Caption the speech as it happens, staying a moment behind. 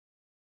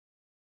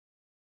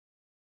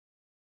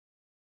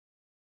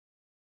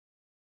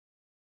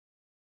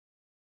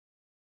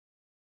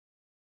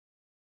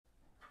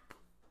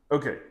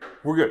Okay,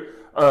 we're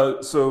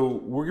good.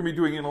 So we're going to be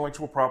doing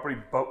intellectual property,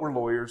 but we're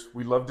lawyers.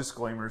 We love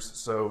disclaimers,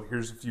 so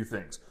here's a few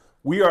things.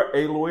 We are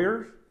a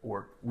lawyer,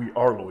 or we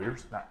are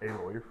lawyers, not a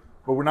lawyer,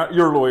 but we're not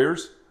your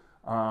lawyers.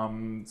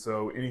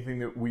 So anything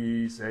that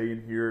we say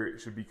in here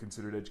should be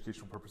considered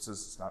educational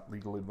purposes. It's not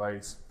legal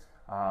advice.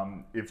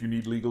 If you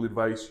need legal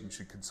advice, you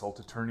should consult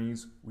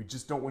attorneys. We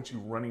just don't want you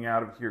running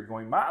out of here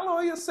going, my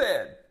lawyer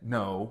said.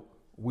 No,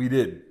 we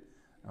didn't.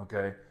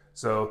 Okay,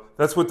 so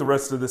that's what the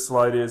rest of this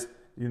slide is.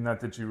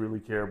 Not that you really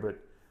care, but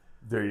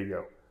there you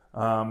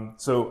go.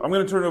 So I'm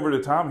going to turn it over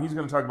to Tom. He's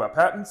going to talk about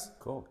patents.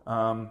 Cool.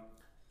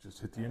 Just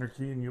hit the enter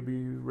key and you'll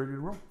be ready to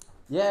roll.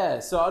 Yeah,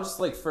 so I'll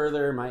just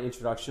further my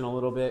introduction a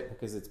little bit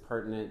because it's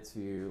pertinent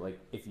to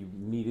if you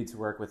needed to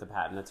work with a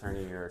patent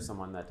attorney or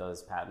someone that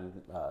does patent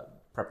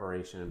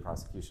preparation and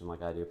prosecution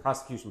like I do.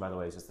 Prosecution, by the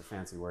way, is just a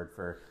fancy word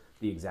for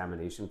the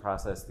examination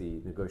process, the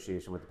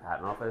negotiation with the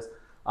patent office.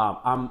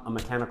 I'm a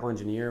mechanical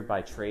engineer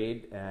by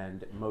trade,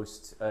 and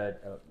most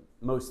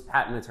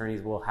patent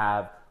attorneys will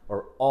have,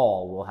 or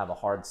all will have, a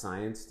hard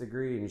science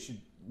degree, and you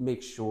should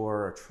make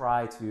sure or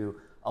try to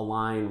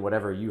align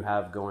whatever you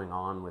have going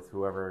on with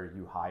whoever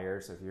you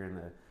hire. So if you're in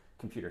the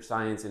computer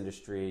science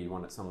industry, you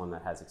want someone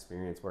that has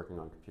experience working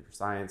on computer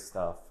science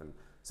stuff, and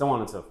so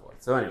on and so forth.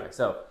 So anyway,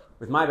 so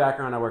with my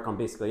background, I work on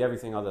basically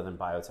everything other than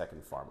biotech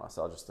and pharma,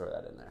 so I'll just throw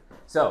that in there.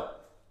 So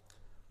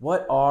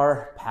what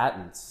are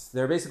patents?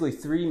 There are basically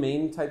three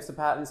main types of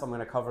patents. I'm going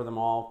to cover them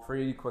all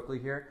pretty quickly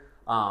here.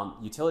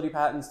 Utility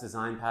patents,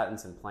 design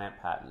patents, and plant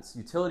patents.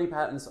 Utility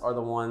patents are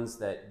the ones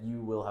that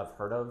you will have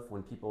heard of.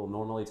 When people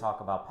normally talk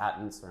about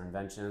patents or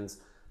inventions,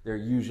 they're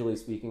usually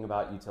speaking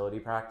about utility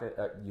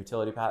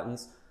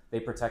patents. They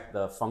protect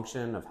the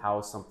function of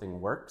how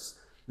something works.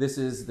 This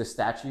is the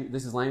statute.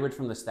 This is language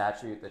from the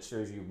statute that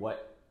shows you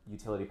what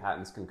utility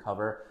patents can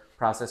cover: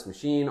 process,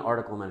 machine,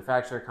 article,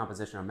 manufacture,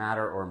 composition of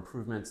matter, or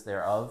improvements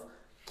thereof.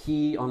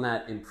 Key on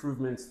that,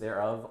 improvements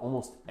thereof.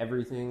 Almost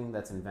everything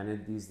that's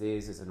invented these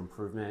days is an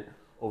improvement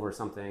over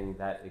something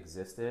that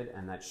existed,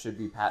 and that should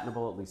be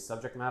patentable, at least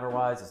subject matter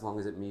wise, as long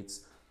as it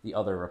meets the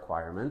other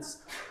requirements.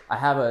 I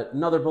have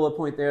another bullet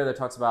point there that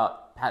talks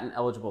about patent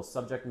eligible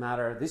subject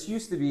matter. This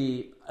used to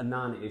be a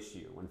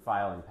non-issue when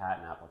filing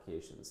patent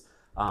applications.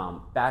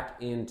 Back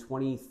in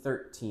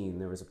 2013,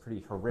 there was a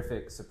pretty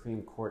horrific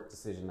Supreme Court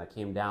decision that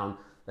came down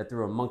that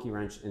threw a monkey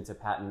wrench into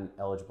patent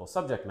eligible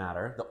subject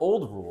matter. The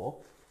old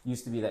rule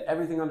used to be that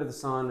everything under the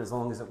sun, as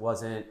long as it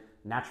wasn't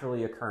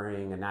naturally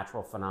occurring, a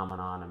natural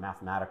phenomenon, a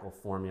mathematical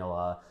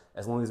formula,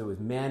 as long as it was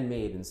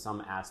man-made in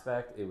some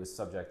aspect, it was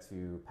subject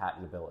to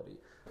patentability.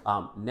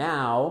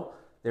 Now,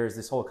 there's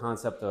this whole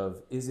concept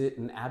of, is it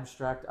an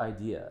abstract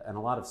idea? And a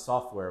lot of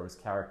software was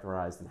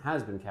characterized and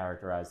has been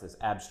characterized as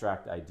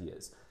abstract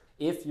ideas.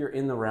 If you're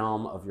in the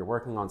realm of you're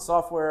working on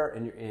software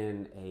and you're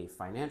in a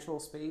financial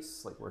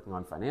space, like working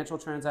on financial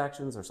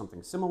transactions or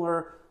something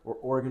similar, or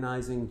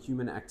organizing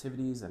human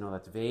activities, I know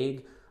that's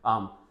vague,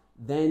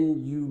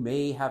 then you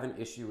may have an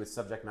issue with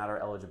subject matter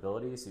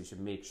eligibility. So you should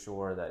make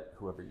sure that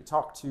whoever you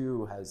talk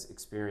to has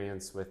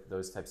experience with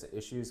those types of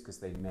issues, because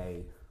they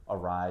may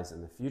arise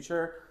in the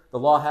future. The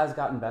law has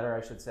gotten better,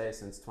 I should say,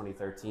 since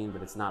 2013,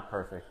 but it's not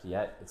perfect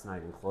yet. It's not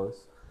even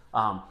close.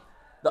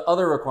 The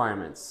other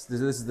requirements,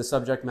 this is the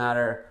subject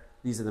matter.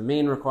 These are the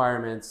main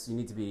requirements. You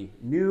need to be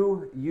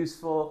new,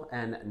 useful,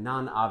 and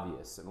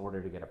non-obvious in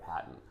order to get a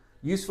patent.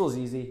 Useful is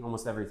easy.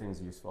 Almost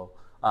everything's useful.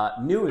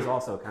 New is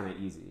also kind of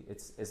easy.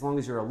 It's as long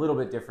as you're a little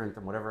bit different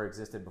than whatever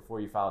existed before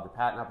you filed your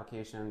patent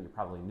application, you're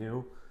probably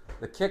new.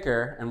 The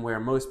kicker, and where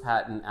most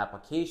patent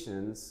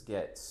applications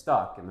get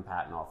stuck in the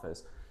patent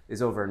office,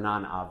 is over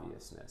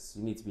non-obviousness.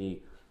 You need to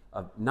be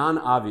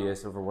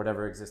non-obvious over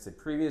whatever existed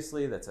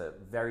previously. That's a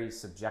very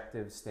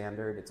subjective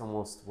standard. It's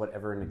almost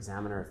whatever an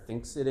examiner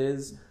thinks it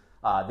is.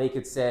 They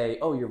could say,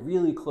 oh, you're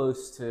really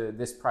close to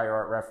this prior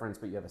art reference,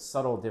 but you have a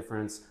subtle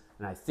difference,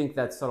 and I think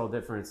that subtle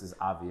difference is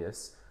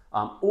obvious.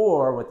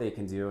 Or what they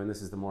can do, and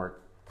this is the more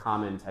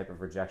common type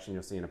of rejection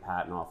you'll see in a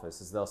patent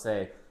office, is they'll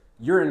say,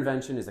 your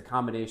invention is a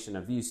combination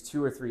of these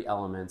 2 or 3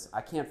 elements.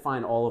 I can't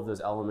find all of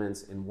those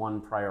elements in one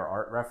prior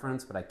art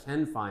reference, but I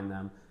can find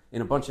them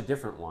in a bunch of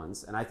different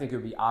ones, and I think it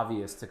would be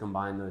obvious to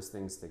combine those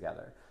things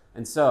together.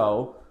 And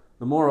so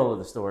the moral of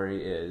the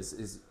story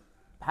is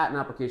patent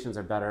applications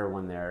are better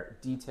when they're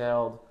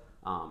detailed,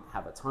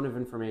 have a ton of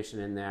information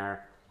in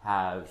there,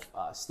 have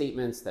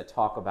statements that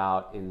talk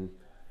about in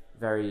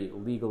very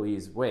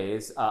legalese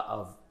ways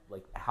of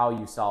how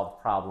you solve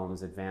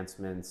problems,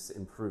 advancements,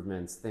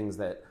 improvements, things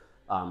that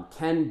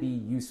can be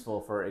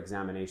useful for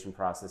examination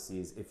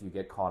processes if you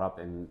get caught up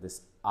in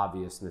this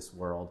obviousness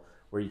world,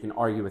 where you can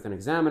argue with an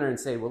examiner and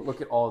say, well,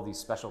 look at all of these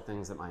special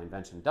things that my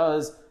invention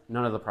does.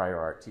 None of the prior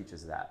art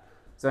teaches that.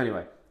 So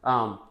anyway,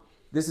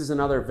 this is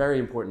another very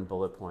important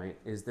bullet point,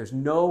 is there's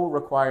no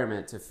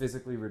requirement to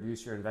physically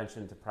reduce your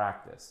invention to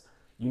practice.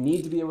 You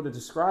need to be able to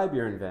describe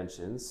your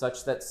invention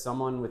such that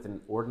someone with an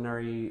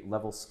ordinary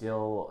level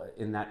skill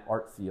in that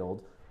art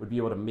field would be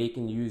able to make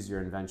and use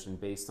your invention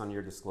based on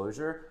your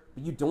disclosure,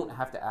 but you don't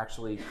have to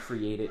actually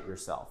create it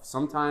yourself.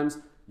 Sometimes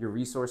your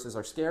resources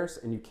are scarce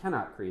and you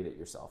cannot create it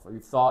yourself, or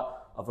you've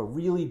thought of a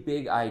really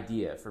big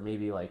idea for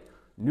maybe like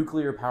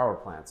nuclear power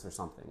plants or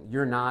something.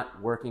 You're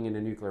not working in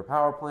a nuclear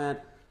power plant,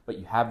 but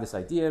you have this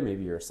idea,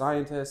 maybe you're a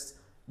scientist.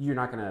 You're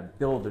not going to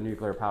build a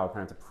nuclear power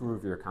plant to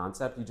prove your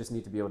concept. You just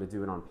need to be able to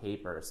do it on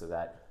paper so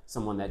that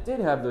someone that did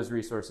have those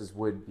resources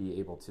would be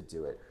able to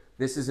do it.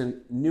 This is a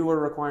newer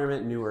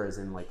requirement, newer as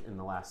in like in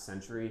the last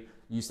century.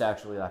 You used to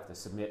actually have to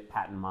submit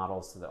patent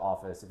models to the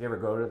office. If you ever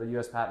go to the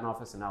US Patent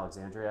Office in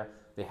Alexandria,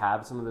 they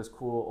have some of those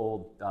cool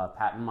old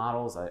patent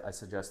models. I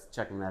suggest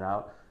checking that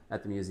out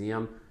at the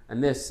museum.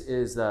 And this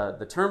is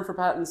the term for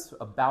patents,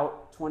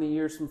 about 20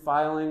 years from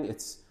filing.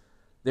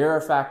 There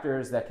are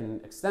factors that can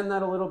extend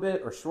that a little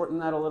bit or shorten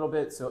that a little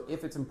bit. So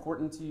if it's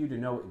important to you to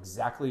know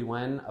exactly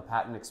when a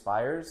patent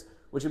expires,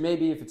 which it may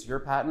be if it's your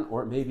patent,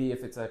 or it may be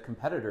if it's a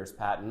competitor's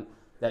patent,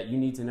 that you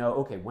need to know,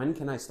 okay, when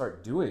can I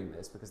start doing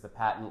this? Because the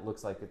patent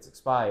looks like it's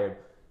expired.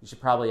 You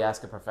should probably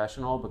ask a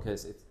professional,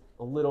 because it's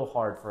a little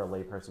hard for a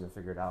layperson to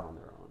figure it out on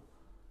their own.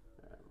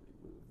 All right,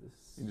 let me move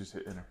this. You just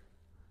hit enter.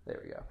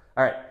 There we go.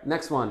 All right,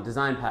 next one,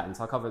 design patents.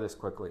 I'll cover this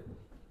quickly.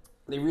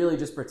 They really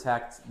just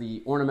protect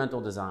the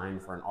ornamental design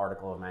for an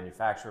article of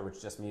manufacture,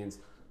 which just means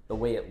the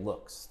way it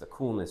looks, the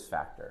coolness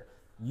factor.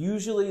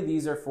 Usually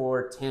these are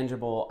for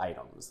tangible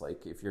items,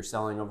 like if you're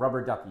selling a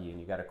rubber ducky and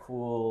you got a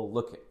cool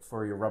look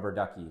for your rubber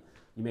ducky,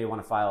 you may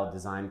want to file a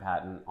design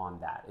patent on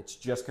that. It's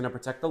just going to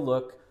protect the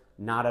look,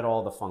 not at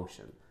all the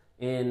function.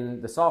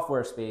 In the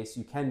software space,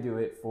 you can do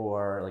it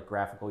for like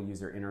graphical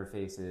user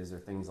interfaces or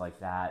things like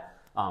that.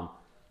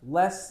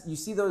 You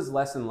see those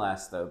less and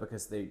less though,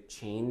 because they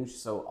change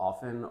so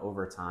often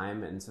over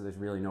time, and so there's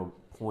really no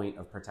point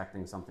of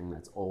protecting something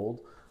that's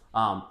old.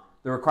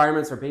 The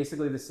requirements are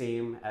basically the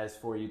same as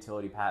for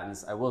utility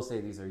patents. I will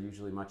say these are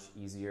usually much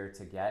easier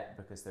to get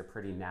because they're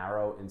pretty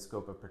narrow in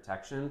scope of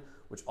protection,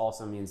 which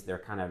also means they're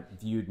kind of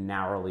viewed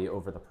narrowly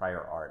over the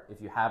prior art.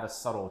 If you have a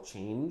subtle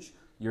change,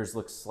 yours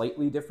looks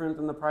slightly different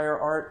than the prior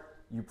art,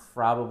 you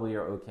probably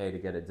are okay to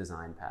get a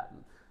design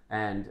patent.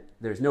 And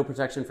there's no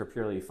protection for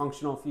purely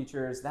functional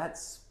features.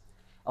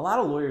 A lot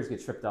of lawyers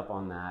get tripped up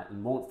on that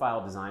and won't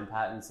file design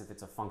patents if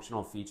it's a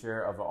functional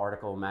feature of an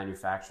article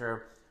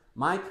manufacturer.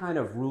 My kind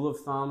of rule of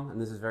thumb,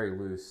 and this is very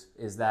loose,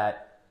 is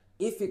that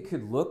if it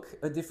could look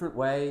a different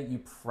way, you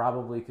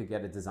probably could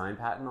get a design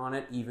patent on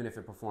it, even if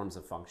it performs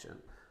a function.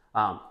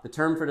 The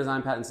term for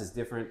design patents is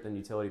different than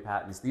utility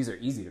patents. These are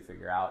easy to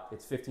figure out.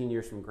 It's 15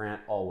 years from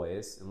grant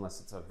always, unless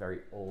it's a very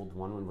old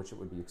one in which it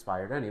would be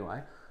expired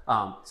anyway.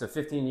 So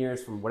 15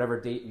 years from whatever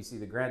date you see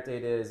the grant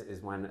date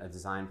is when a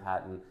design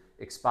patent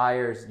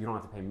expires. You don't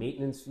have to pay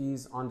maintenance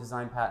fees on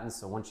design patents,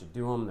 so once you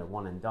do them, they're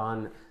one and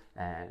done,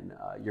 and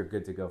you're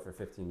good to go for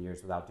 15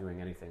 years without doing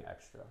anything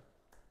extra.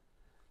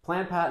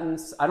 Plant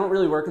patents, I don't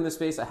really work in this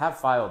space. I have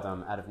filed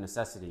them out of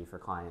necessity for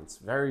clients,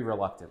 very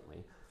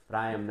reluctantly, but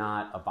I am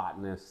not a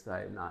botanist.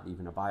 I am not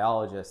even a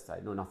biologist. I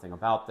know nothing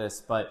about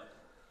this, but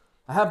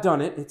I have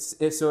done it.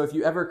 So if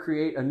you ever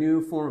create a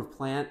new form of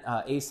plant,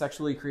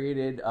 asexually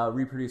created,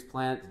 reproduced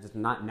plant, that's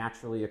not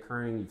naturally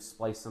occurring, you've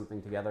spliced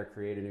something together,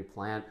 create a new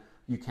plant,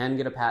 you can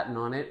get a patent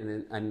on it,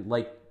 and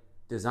like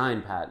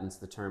design patents,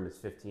 the term is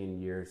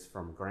 15 years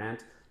from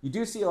grant. You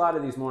do see a lot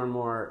of these more and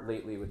more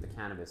lately with the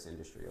cannabis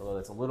industry, although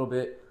it's a little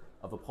bit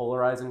of a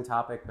polarizing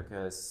topic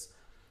because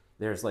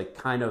there's like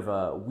kind of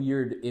a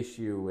weird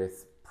issue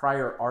with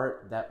prior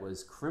art that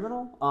was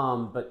criminal,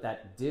 but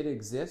that did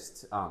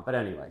exist. But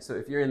anyway, so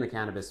if you're in the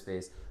cannabis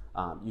space,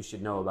 you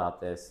should know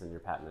about this, and your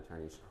patent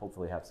attorney should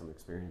hopefully have some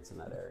experience in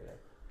that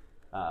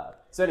area.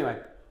 So anyway,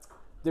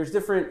 there's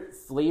different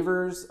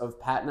flavors of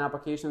patent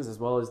applications as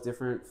well as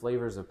different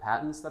flavors of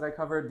patents that I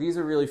covered. These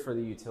are really for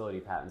the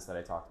utility patents that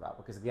I talked about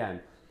because, again,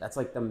 that's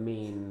like the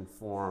main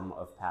form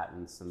of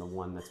patents and the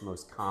one that's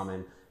most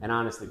common and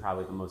honestly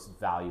probably the most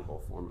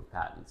valuable form of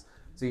patents.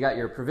 So you got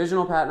your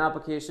provisional patent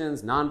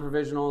applications,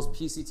 non-provisionals,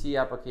 PCT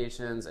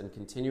applications, and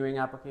continuing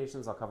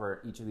applications. I'll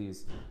cover each of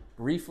these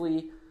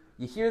briefly.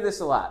 You hear this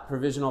a lot,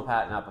 provisional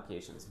patent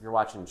applications. If you're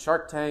watching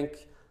Shark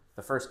Tank,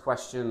 the first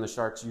question the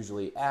sharks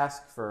usually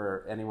ask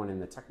for anyone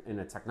in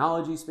a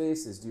technology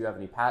space is, do you have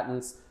any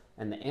patents?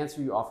 And the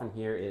answer you often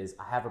hear is,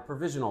 I have a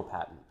provisional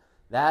patent.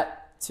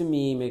 That, to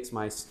me, makes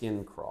my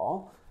skin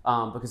crawl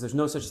because there's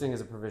no such thing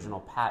as a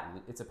provisional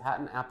patent. It's a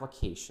patent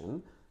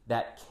application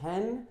that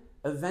can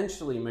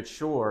eventually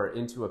mature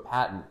into a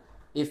patent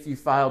if you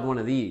filed one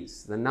of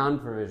these, the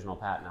non-provisional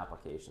patent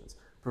applications.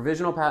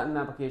 Provisional patent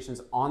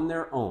applications on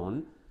their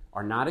own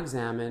are not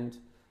examined.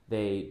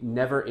 They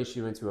never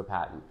issue into a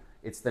patent.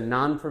 It's the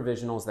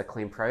non-provisionals that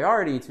claim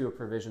priority to a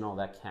provisional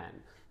that can.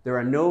 There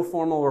are no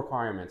formal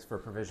requirements for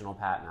provisional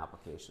patent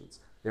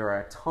applications. There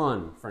are a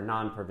ton for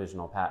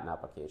non-provisional patent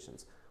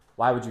applications.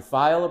 Why would you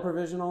file a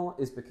provisional?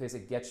 Is because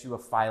it gets you a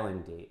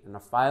filing date. And a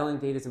filing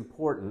date is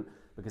important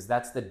because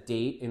that's the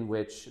date in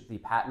which the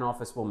patent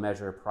office will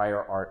measure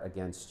prior art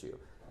against you.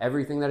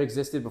 Everything that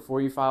existed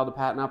before you filed a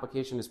patent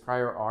application is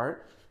prior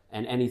art,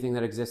 and anything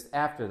that exists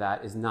after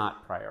that is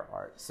not prior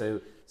art.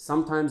 So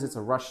sometimes it's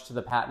a rush to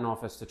the patent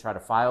office to try to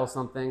file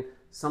something.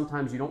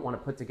 sometimes you don't want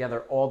to put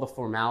together all the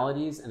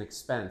formalities and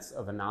expense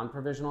of a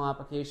non-provisional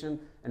application,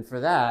 and for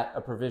that,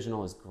 a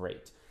provisional is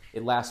great.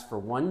 It lasts for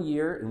 1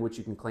 year in which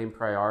you can claim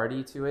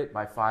priority to it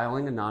by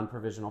filing a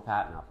non-provisional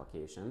patent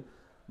application.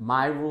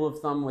 My rule of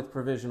thumb with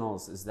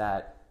provisionals is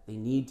that they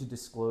need to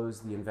disclose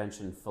the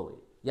invention fully.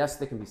 Yes,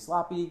 they can be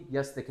sloppy.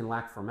 Yes, they can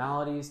lack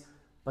formalities,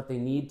 but they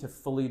need to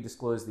fully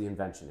disclose the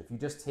invention. If you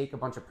just take a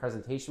bunch of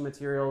presentation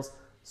materials,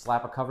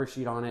 slap a cover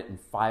sheet on it, and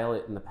file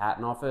it in the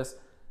patent office,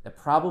 that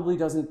probably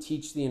doesn't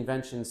teach the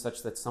invention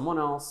such that someone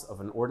else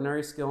of an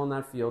ordinary skill in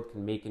that field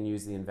can make and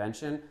use the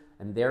invention,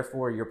 and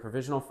therefore your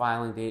provisional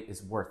filing date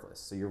is worthless.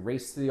 So your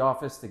race to the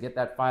office to get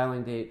that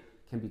filing date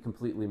can be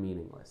completely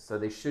meaningless. So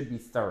they should be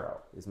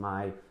thorough, is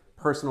my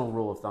personal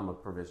rule of thumb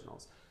of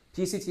provisionals.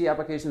 PCT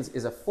applications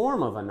is a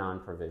form of a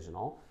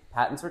non-provisional.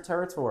 Patents are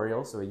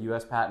territorial, so a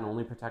US patent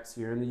only protects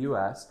here in the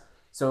US.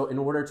 So in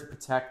order to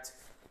protect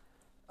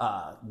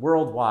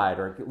worldwide,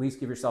 or at least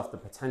give yourself the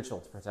potential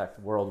to protect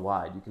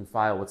worldwide, you can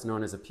file what's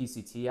known as a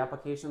PCT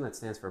application. That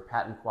stands for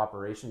Patent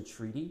Cooperation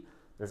Treaty.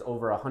 There's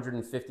over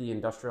 150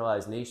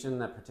 industrialized nations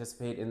that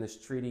participate in this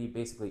treaty,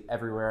 basically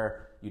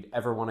everywhere you'd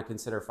ever want to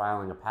consider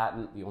filing a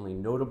patent. The only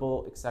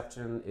notable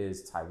exception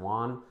is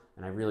Taiwan,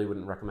 and I really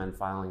wouldn't recommend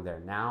filing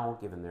there now,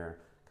 given their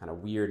kind of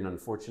weird and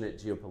unfortunate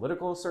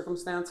geopolitical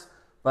circumstance.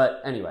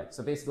 But anyway,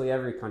 so basically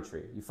every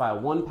country, you file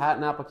one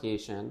patent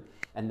application,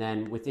 and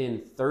then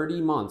within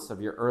 30 months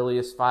of your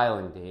earliest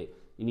filing date,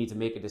 you need to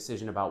make a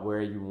decision about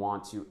where you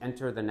want to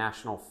enter the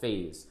national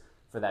phase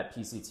for that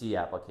PCT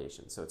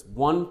application. So it's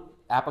one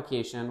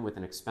application with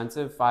an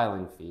expensive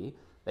filing fee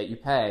that you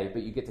pay,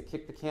 but you get to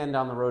kick the can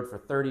down the road for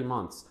 30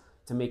 months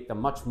to make the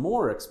much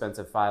more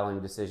expensive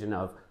filing decision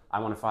of, I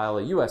want to file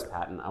a US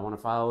patent, I want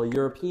to file a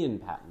European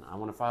patent, I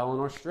want to file an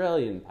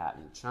Australian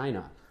patent,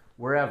 China,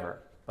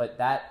 wherever. But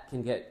that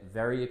can get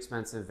very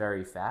expensive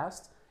very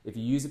fast. If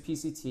you use a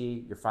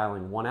PCT, you're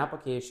filing one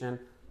application.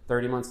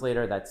 30 months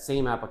later, that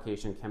same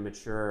application can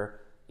mature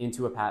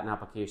into a patent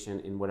application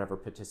in whatever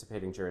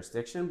participating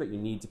jurisdiction, but you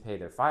need to pay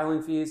their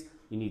filing fees.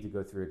 You need to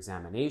go through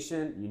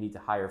examination. You need to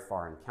hire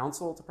foreign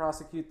counsel to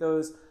prosecute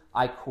those.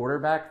 I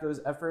quarterback those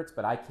efforts,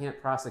 but I can't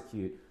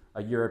prosecute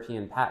a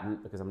European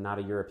patent because I'm not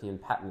a European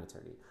patent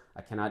attorney.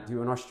 I cannot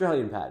do an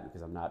Australian patent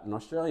because I'm not an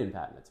Australian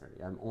patent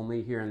attorney. I'm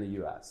only here in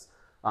the US.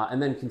 And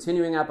then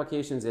continuing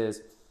applications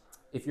is,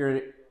 if you're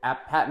an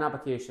patent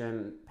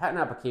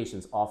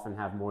applications often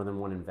have more than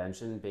one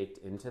invention baked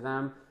into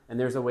them, and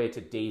there's a way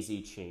to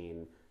daisy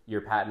chain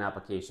your patent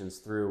applications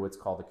through what's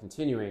called a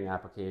continuing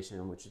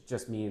application, which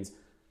just means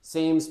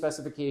same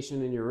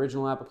specification in your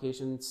original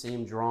application,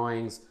 same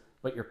drawings,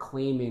 but you're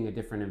claiming a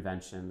different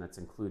invention that's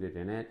included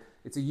in it.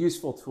 It's a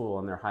useful tool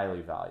and they're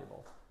highly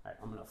valuable. All right,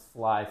 I'm gonna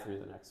fly through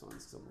the next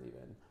ones because I'm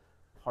leaving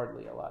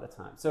hardly a lot of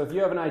time. So if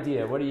you have an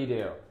idea, what do you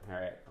do? All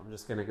right, I'm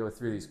just gonna go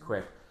through these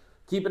quick.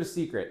 Keep it a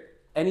secret.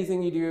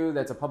 Anything you do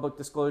that's a public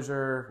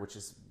disclosure, which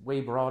is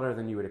way broader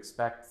than you would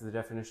expect the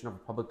definition of a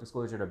public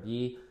disclosure to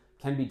be,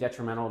 can be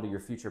detrimental to your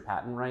future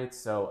patent rights.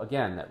 So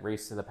again, that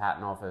race to the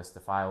patent office to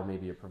file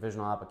maybe a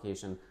provisional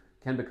application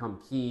can become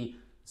key,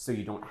 so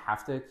you don't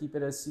have to keep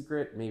it as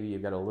secret. Maybe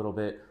you've got a little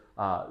bit,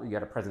 you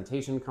got a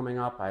presentation coming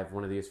up. I have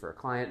one of these for a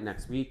client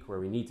next week where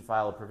we need to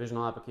file a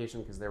provisional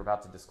application because they're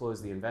about to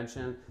disclose the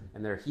invention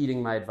and they're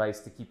heeding my advice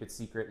to keep it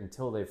secret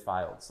until they've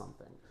filed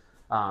something.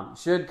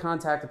 Should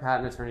contact a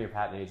patent attorney or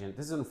patent agent.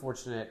 This is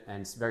unfortunate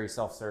and very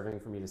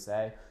self-serving for me to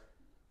say.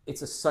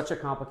 It's such a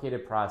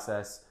complicated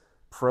process.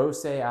 Pro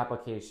se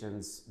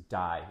applications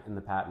die in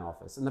the patent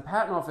office. And the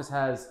patent office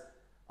has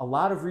a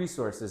lot of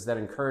resources that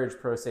encourage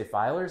pro se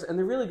filers, and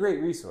they're really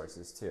great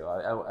resources too.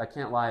 I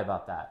can't lie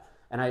about that.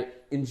 And I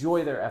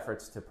enjoy their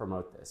efforts to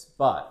promote this.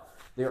 But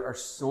there are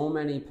so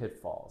many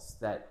pitfalls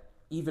that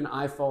even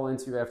I fall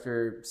into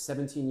after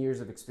 17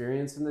 years of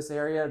experience in this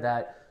area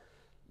that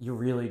you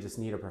really just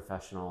need a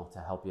professional to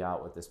help you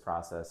out with this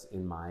process,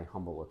 in my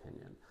humble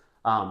opinion.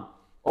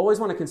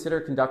 Always want to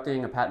consider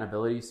conducting a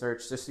patentability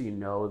search just so you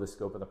know the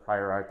scope of the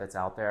prior art that's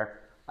out there.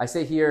 I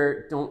say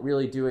here, don't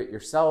really do it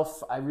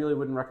yourself. I really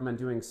wouldn't recommend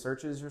doing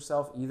searches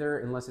yourself either,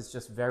 unless it's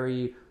just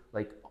very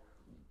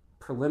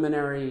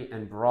preliminary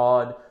and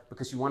broad,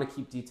 because you want to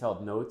keep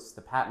detailed notes.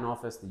 The patent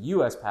office, the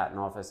US patent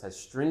office, has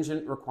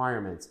stringent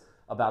requirements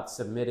about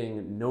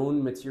submitting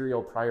known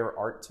material prior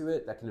art to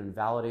it that can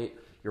invalidate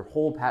your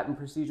whole patent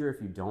procedure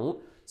if you don't.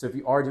 So if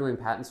you are doing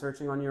patent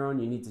searching on your own,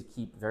 you need to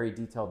keep very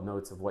detailed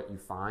notes of what you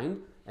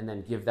find and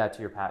then give that to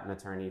your patent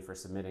attorney for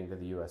submitting to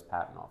the US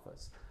Patent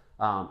Office.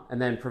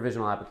 And then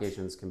provisional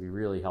applications can be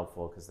really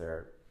helpful because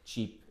they're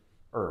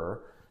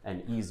cheaper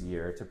and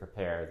easier to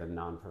prepare than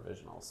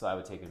non-provisional. So I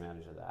would take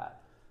advantage of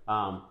that.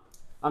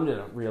 I'm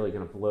really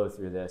gonna blow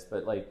through this,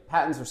 but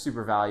patents are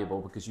super valuable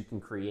because you can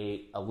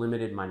create a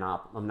limited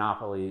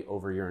monopoly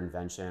over your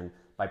invention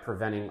by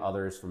preventing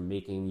others from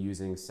making,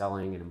 using,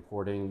 selling, and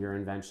importing your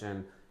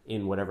invention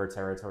in whatever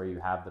territory you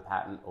have the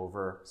patent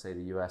over, say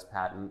the US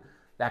patent.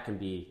 That can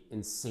be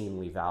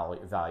insanely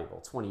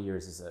valuable. 20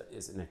 years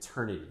is an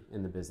eternity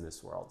in the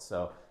business world.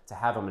 So to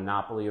have a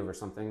monopoly over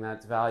something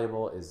that's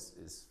valuable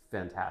is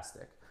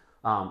fantastic.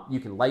 You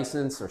can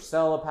license or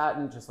sell a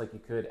patent just like you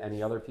could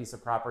any other piece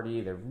of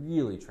property. They're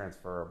really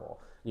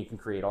transferable. You can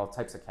create all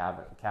types of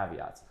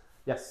caveats.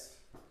 Yes?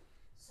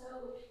 So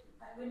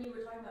when you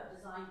were talking about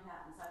design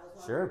patents, I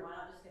was Sure. wondering, why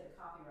not just get a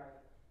copyright?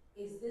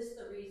 Is this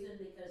the reason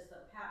because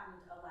the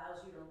patent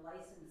allows you to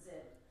license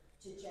it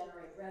to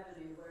generate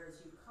revenue, whereas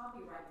you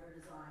copyright your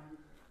design,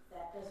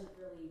 that doesn't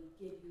really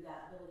give you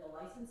that ability to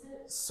license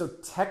it? So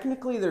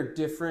technically they're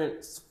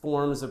different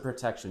forms of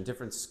protection,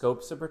 different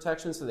scopes of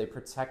protection, so they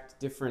protect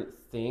different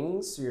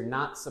things. So you're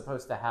not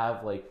supposed to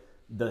have like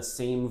the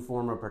same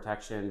form of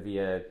protection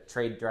via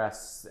trade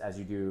dress as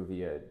you do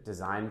via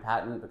design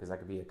patent, because that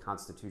could be a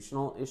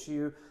constitutional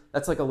issue.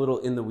 That's like a little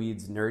in the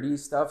weeds nerdy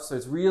stuff. So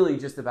it's really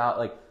just about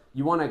like,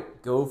 you want to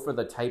go for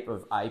the type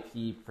of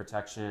IP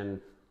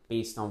protection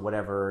based on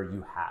whatever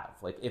you have.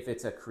 Like if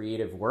it's a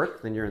creative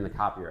work, then you're in the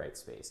copyright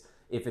space.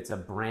 If it's a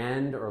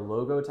brand or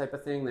logo type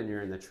of thing, then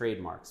you're in the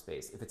trademark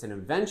space. If it's an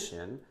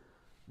invention,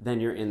 then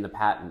you're in the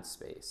patent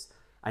space.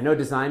 I know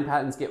design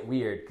patents get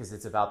weird because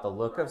it's about the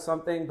look of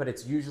something, but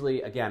it's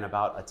usually, again,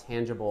 about a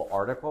tangible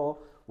article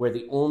where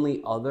the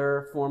only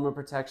other form of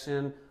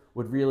protection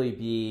would really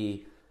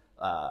be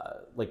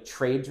like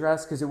trade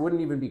dress, because it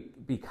wouldn't even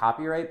be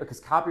copyright, because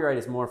copyright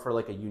is more for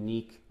like a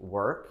unique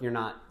work. You're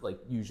not like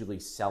usually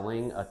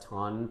selling a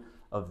ton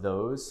of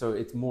those, so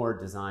it's more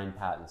design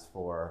patents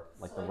for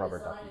like the rubber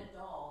ducky. So I design a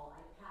doll,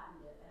 I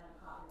patent it, and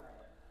I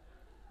copyright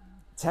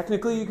it.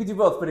 Technically, you could do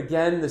both, but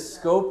again, the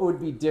scope would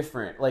be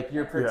different. Like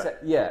you're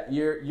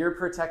you're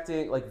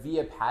protecting like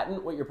via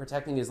patent. What you're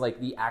protecting is like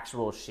the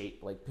actual shape.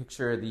 Like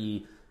picture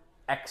the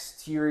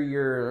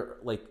exterior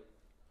like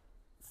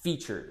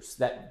features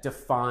that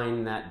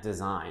define that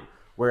design.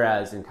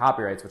 Whereas in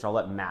copyrights, which I'll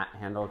let Matt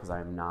handle because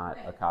I'm not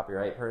a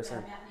copyright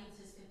person. Yeah, Matt needs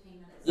his 15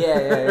 minutes.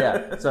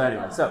 Yeah. So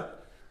anyway,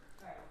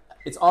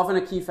 it's often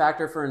a key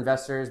factor for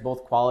investors,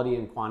 both quality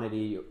and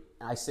quantity.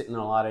 I sit in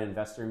a lot of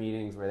investor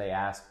meetings where they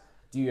ask,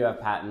 do you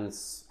have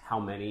patents? How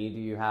many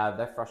do you have?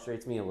 That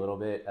frustrates me a little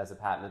bit as a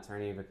patent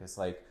attorney, because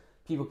like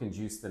people can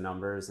juice the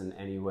numbers in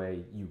any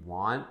way you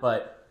want,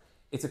 but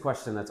it's a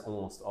question that's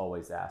almost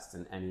always asked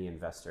in any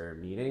investor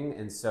meeting.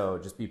 And so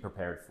just be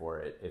prepared for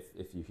it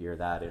if you hear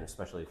that, and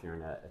especially if you're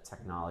in a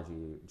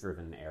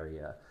technology-driven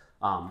area.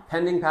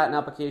 Pending patent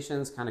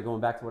applications, kind of going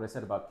back to what I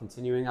said about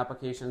continuing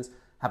applications,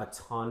 have a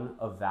ton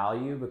of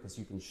value because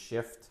you can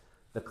shift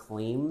the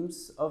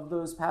claims of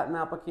those patent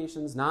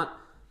applications, not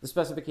the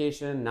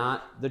specification,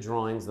 not the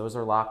drawings. Those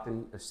are locked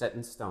and set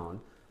in stone,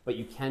 but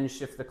you can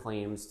shift the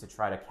claims to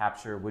try to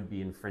capture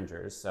would-be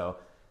infringers. So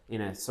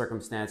in a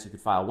circumstance, you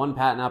could file one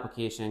patent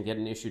application, get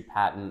an issued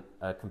patent,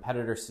 a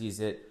competitor sees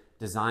it,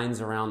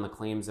 designs around the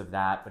claims of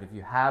that. But if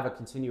you have a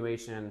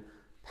continuation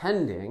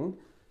pending,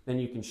 then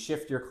you can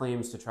shift your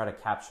claims to try to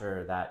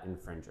capture that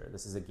infringer.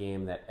 This is a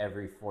game that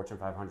every Fortune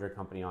 500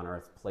 company on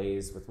earth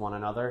plays with one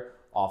another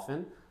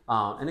often,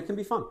 and it can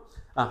be fun.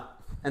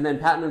 And then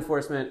patent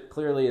enforcement,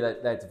 clearly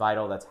that's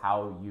vital. That's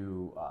how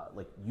you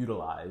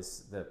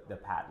utilize the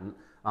patent.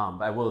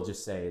 But I will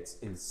just say it's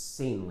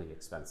insanely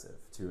expensive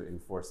to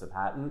enforce a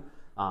patent,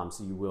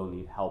 so you will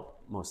need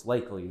help most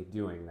likely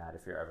doing that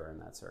if you're ever in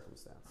that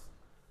circumstance.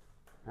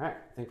 All right,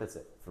 I think that's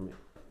it for me.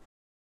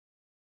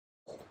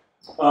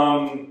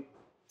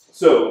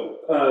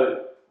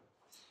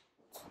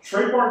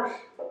 Trademark,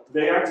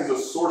 they act as a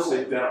source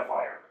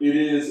identifier. It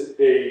is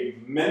a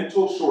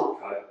mental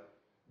shortcut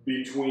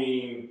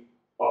between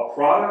a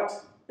product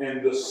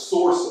and the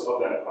source of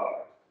that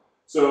product.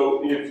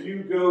 So if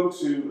you go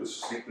to, let's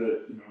just take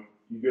you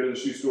go to the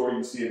shoe store,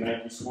 you see a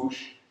Nike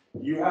swoosh,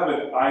 you have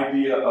an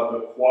idea of the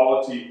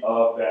quality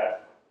of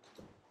that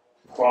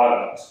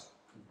product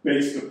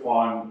based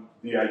upon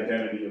the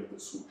identity of the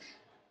swoosh.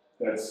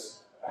 That's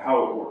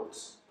how it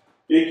works.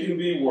 It can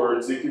be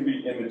words, it can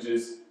be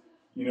images.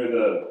 You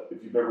know,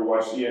 if you've ever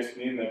watched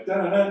ESPN, the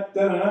da-da-da,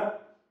 da-da-da,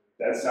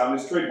 that sound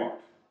is trademarked.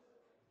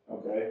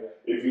 Okay?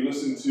 If you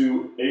listen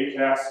to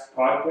Acast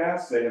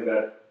podcasts, they have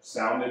that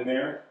sound in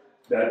there.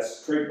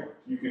 That's trademark.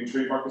 You can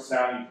trademark a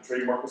sound, you can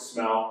trademark a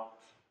smell,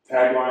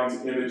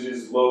 taglines,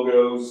 images,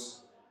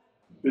 logos,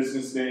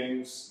 business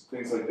names,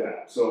 things like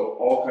that. So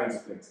all kinds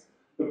of things.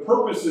 The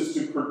purpose is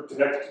to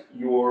protect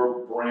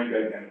your brand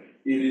identity.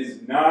 It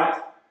is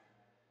not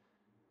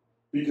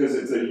because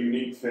it's a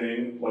unique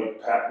thing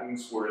like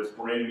patents where it's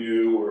brand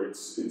new or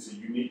it's a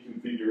unique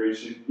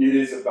configuration. It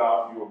is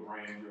about your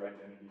brand, your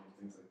identity, and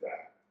things like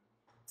that.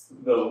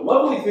 The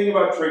lovely thing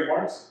about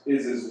trademarks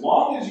is as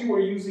long as you are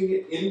using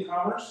it in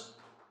commerce,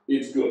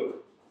 it's good.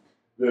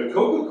 The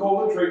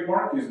Coca-Cola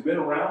trademark has been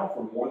around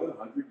for more than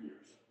 100 years.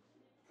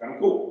 Kind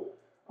of cool.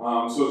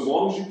 So as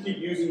long as you keep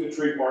using the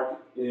trademark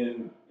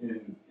in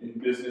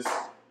business,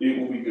 it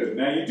will be good.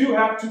 Now you do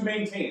have to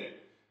maintain it.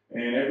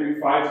 And every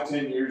 5 to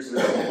 10 years,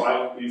 there's some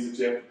filing fees that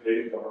you have to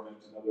pay the government,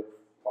 another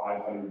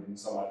 $500 and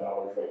some odd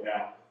dollars right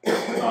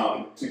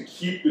now, to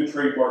keep the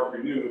trademark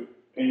renewed.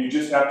 And you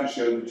just have to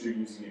show that you're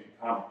using it in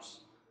commerce.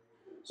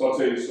 So I'll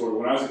tell you a story.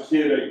 When I was a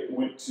kid, I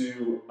went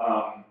to,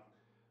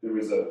 there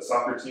was a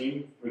soccer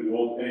team for the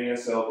old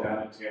NASL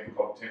down in Tampa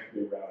called the Tampa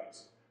Bay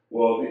Rowdies.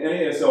 Well, the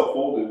NASL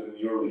folded in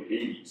the early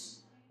 80s,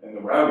 and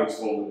the Rowdies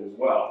folded as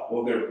well.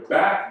 Well, they're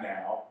back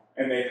now,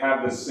 and they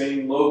have the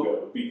same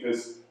logo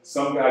because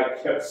some guy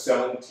kept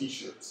selling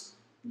T-shirts.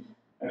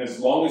 And as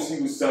long as he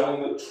was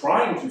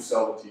trying to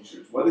sell the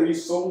T-shirts, whether he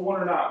sold one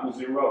or not was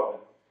irrelevant.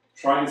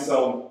 Trying to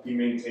sell them, he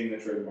maintained the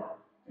trademark,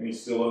 and he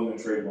still owned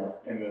the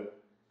trademark, and the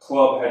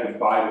club had to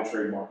buy the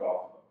trademark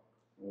off of him.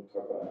 We'll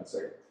talk about that in a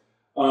second.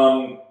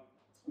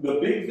 The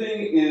big thing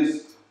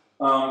is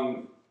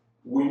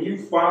when you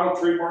file a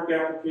trademark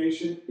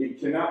application, it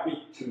cannot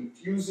be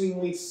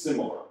confusingly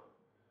similar.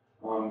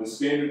 The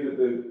standard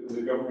that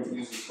the government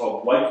uses is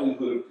called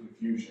likelihood of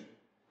confusion.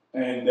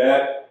 And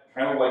that,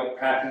 kind of like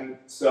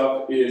patent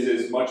stuff, is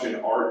as much an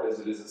art as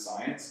it is a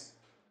science.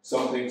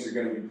 Some things are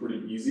going to be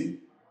pretty easy.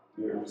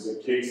 There was a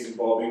case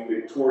involving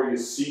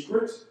Victoria's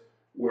Secret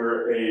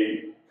where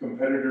a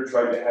competitor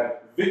tried to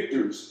have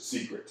Victor's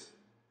Secret,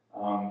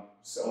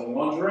 selling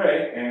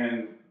lingerie,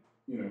 and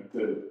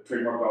the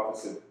trademark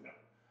office said no.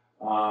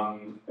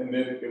 And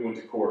then it went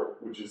to court,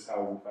 which is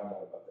how we found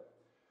out about that.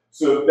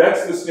 So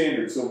that's the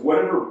standard. So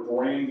whatever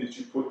brand that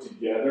you put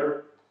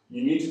together,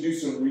 you need to do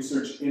some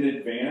research in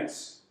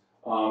advance.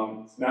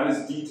 It's not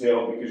as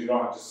detailed because you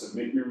don't have to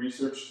submit your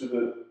research to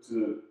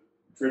the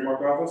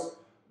trademark office,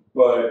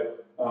 but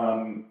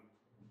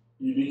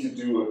you need to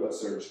do a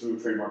search, do a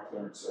trademark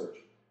clearance search.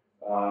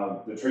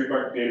 The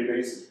trademark database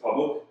is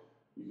public.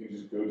 You can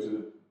just go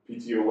to the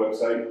PTO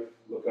website,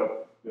 look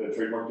up the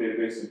trademark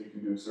database, and you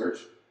can do a search.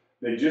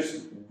 They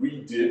just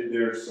redid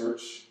their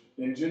search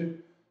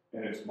engine,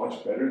 and it's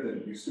much better than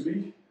it used to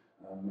be,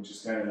 which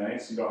is kind of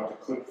nice. You don't have to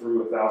click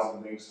through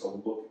 1,000 things to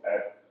look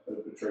at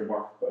the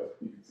trademark, but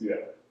you can see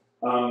that.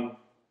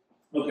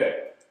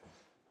 Okay.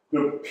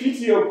 The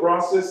PTO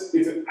process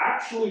is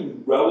actually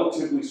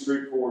relatively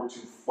straightforward to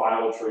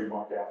file a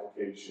trademark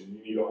application.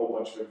 You need a whole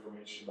bunch of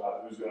information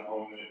about who's going to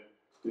own it.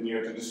 Then you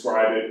have to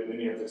describe it. Then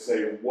you have to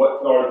say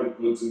what are the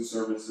goods and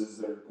services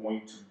that are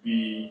going to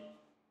be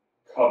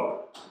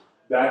covered.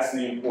 That's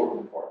the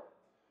important part.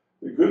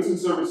 The goods and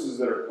services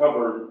that are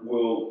covered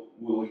will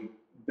one,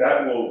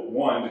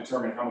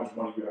 determine how much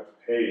money you have to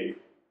pay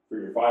for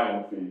your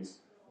filing fees.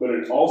 But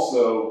it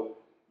also,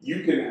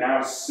 you can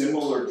have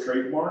similar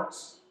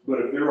trademarks, but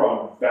if they're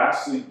on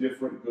vastly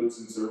different goods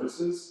and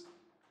services,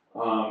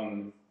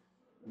 then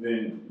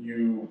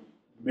you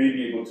may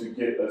be able to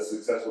get a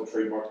successful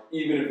trademark,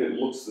 even if it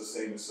looks the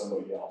same as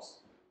somebody else,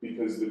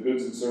 because the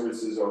goods and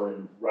services are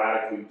in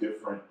radically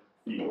different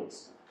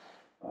fields.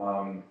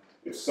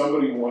 If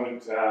somebody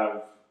wanted to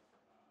have,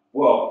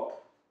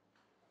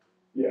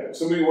 if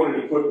somebody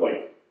wanted to put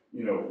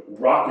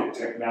rocket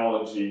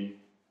technology,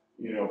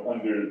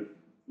 under,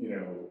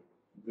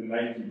 the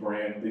Nike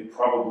brand, they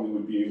probably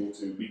would be able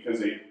to,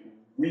 because a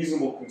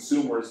reasonable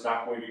consumer is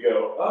not going to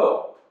go,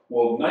 oh,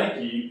 well,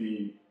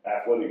 Nike, the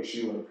athletic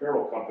shoe and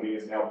apparel company,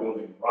 is now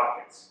building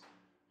rockets.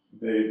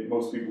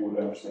 Most people would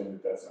understand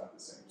that that's not the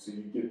same. So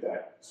you get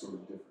that sort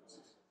of differences.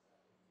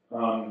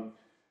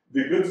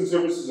 The goods and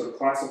services are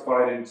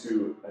classified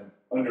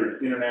under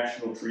an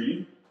international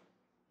treaty,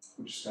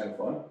 which is kind of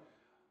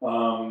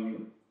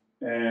fun.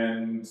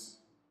 And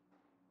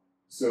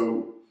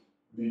so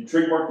the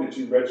trademark that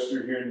you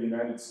register here in the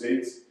United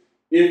States,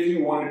 if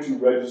you wanted to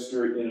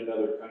register it in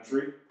another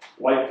country,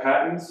 like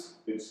patents,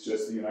 it's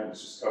just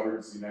covered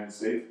as the United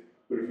States.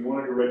 But if you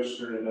wanted to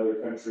register in another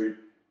country,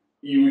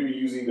 you would be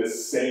using the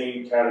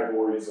same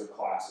categories of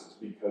classes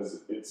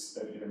because it's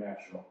an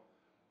international,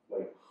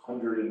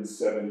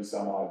 170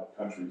 some odd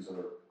countries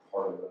are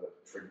part of the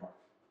trademark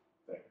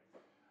thing.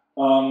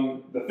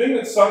 The thing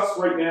that sucks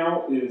right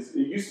now is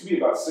it used to be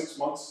about 6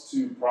 months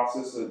to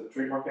process a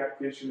trademark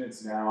application.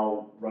 It's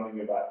now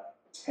running about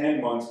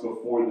 10 months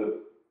before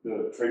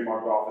the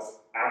trademark office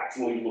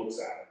actually looks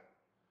at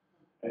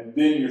it. And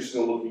then you're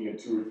still looking at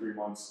 2 or 3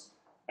 months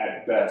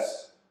at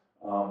best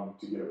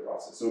to get a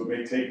process. So it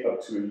may take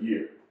up to a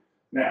year.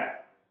 Now,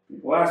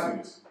 people ask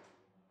me this.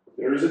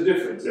 There is a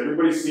difference.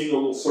 Everybody's seen the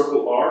little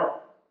circle R?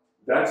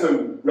 That's a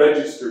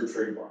registered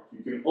trademark.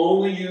 You can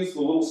only use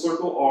the little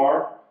circle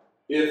R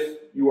if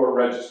you are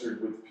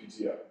registered with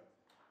PTO.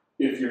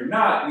 If you're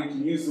not, you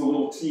can use the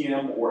little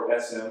TM or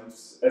SM.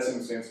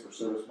 SM stands for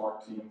service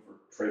mark, TM for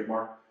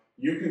trademark.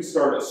 You can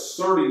start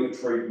asserting a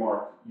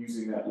trademark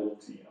using that little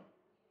TM.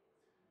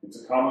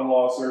 It's a common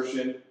law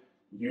assertion.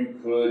 You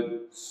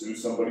could sue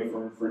somebody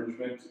for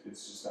infringement.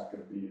 It's just not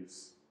going to be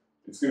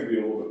it's going to be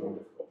a little bit more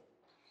difficult.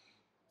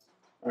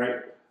 All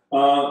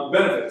right.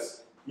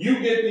 Benefits. You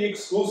get the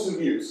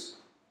exclusive use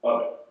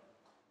of it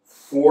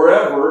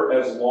forever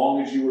as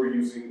long as you're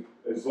using it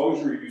in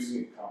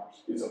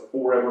commerce. It's a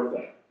forever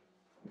thing.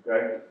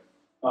 Okay?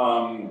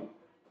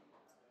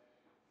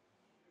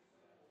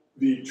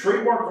 The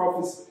trademark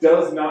office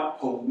does not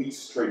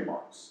police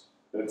trademarks.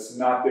 That's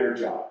not their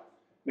job.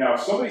 Now,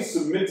 if somebody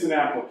submits an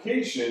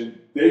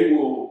application, they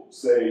will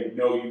say,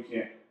 no, you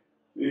can't.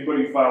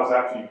 Anybody who files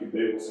after you,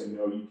 they will say,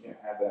 no, you can't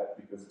have that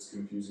because it's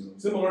confusingly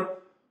similar.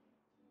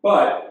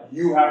 But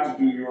you have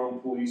to do your own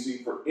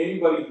policing for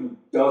anybody who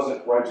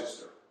doesn't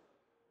register,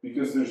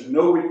 because there's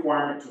no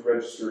requirement to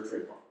register a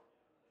trademark.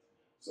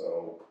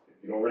 So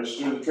if you don't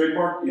register the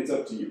trademark, it's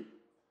up to you.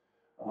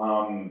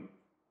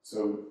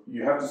 So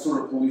you have to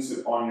sort of police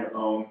it on your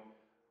own.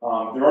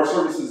 There are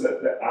services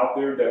that out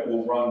there that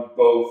will run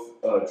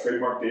both a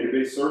trademark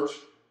database search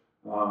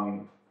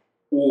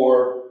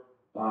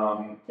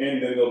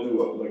and then they'll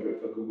do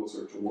a Google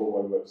search, a World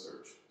Wide Web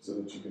search, so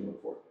that you can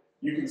look for it.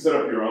 You can set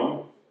up your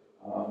own,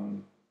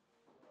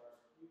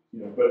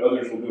 but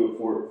others will do it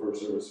for a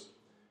service.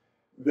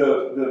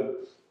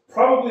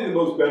 Probably the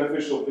most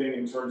beneficial thing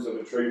in terms of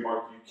a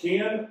trademark, you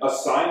can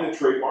assign the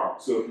trademark.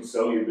 So if you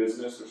sell your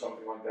business or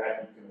something like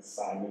that, you can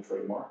assign the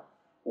trademark.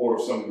 Or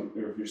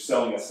if you're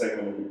selling a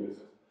segment of your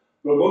business.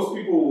 But most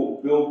people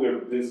will build their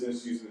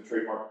business using the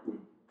trademark with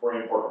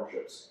brand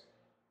partnerships.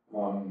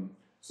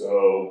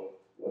 So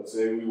let's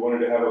say we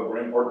wanted to have a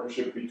brand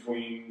partnership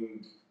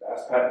between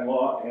Bass Patent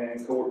Law and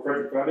Cowork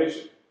Frederick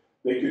Foundation.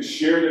 They could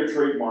share their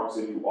trademarks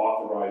and you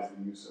authorize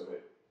the use of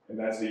it. And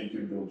that's how you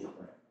can build your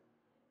brand.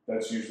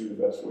 That's usually the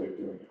best way of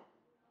doing it.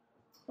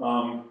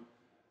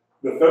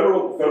 The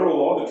federal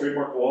law, the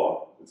trademark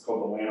law, it's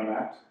called the Lanham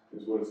Act,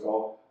 is what it's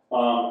called,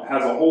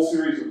 has a whole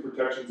series of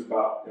protections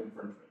about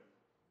infringement.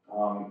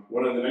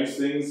 One of the nice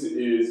things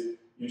is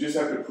you just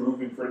have to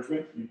prove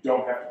infringement. You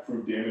don't have to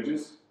prove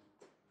damages.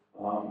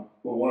 But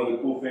one of the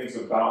cool things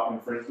about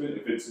infringement,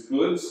 if it's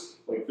goods,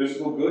 like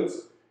physical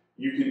goods,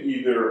 you can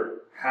either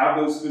have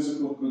those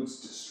physical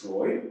goods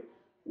destroyed,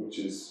 which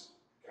is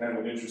kind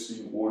of an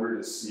interesting order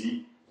to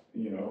see.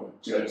 A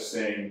judge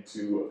saying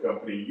to a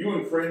company, you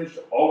infringed,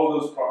 all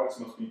of those products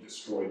must be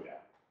destroyed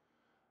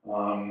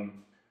now.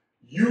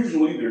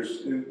 Usually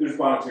there's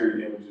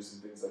monetary damages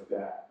and things like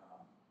that.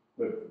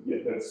 But yeah,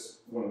 that's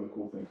one of the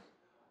cool things.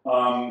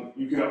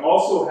 You can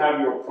also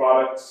have your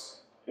products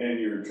and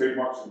your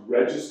trademarks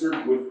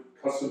registered with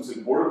Customs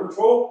and Border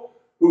Patrol,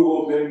 who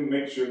will then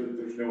make sure that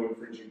there's no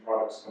infringing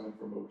products coming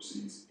from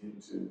overseas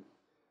into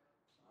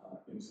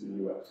the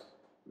U.S.,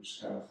 which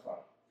is kind of fun.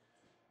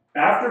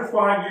 After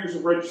 5 years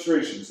of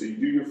registration, so you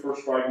do your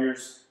first 5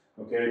 years,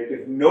 okay,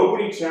 if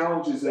nobody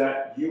challenges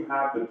that, you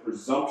have the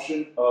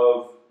presumption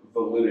of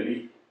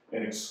validity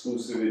and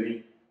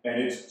exclusivity, and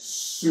it's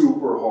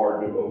super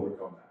hard to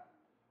overcome that.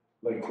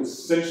 Like,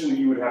 essentially,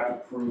 you would have to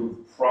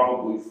prove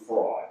probably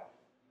fraud.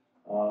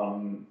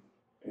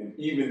 And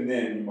even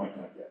then, you might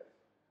not get it.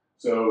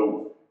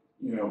 So,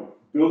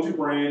 build your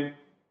brand,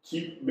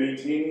 keep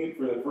maintaining it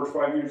for the first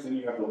 5 years, then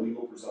you have the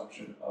legal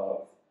presumption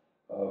of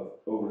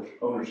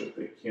ownership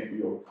that can't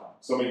be overcome.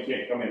 Somebody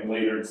can't come in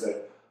later and say,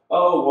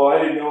 oh, well,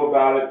 I didn't know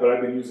about it, but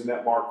I've been using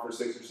that mark for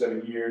 6 or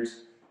 7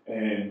 years,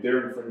 and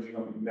they're infringing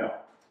on me. No.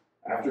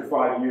 After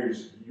 5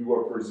 years, you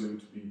are presumed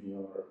to be the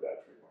owner of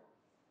that trademark.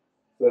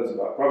 So that's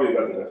probably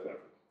about the best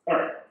benefit. All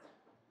right.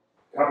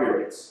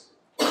 Copyrights.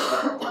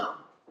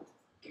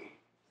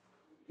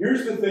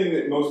 Here's the thing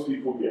that most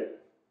people get.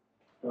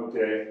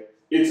 Okay?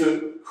 It's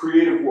a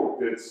creative work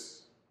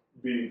that's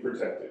being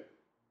protected.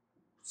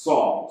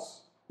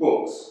 Songs,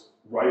 books,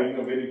 writing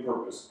of any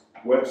purpose,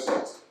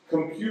 websites,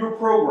 computer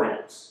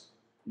programs.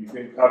 You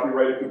can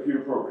copyright a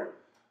computer program.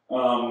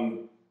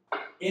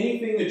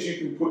 Anything that you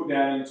can put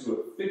down into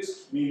a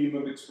fixed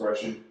medium of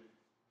expression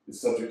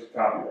is subject to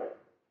copyright.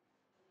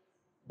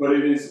 But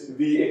it is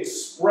the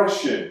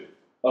expression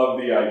of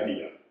the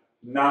idea,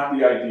 not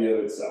the idea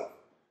itself.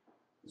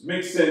 This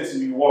makes sense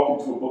if you walk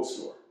into a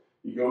bookstore.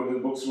 You go into the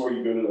bookstore,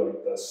 you go to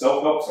the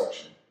self-help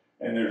section,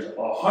 and there's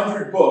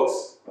 100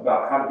 books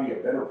about how to be a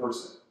better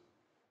person.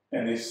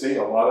 And they say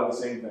a lot of the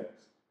same things.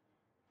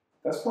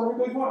 That's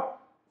perfectly fine.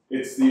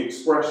 It's the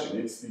expression.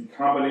 It's the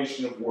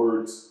combination of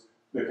words,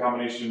 the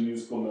combination of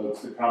musical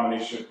notes, the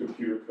combination of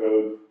computer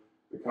code,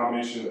 the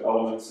combination of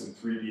elements and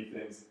 3D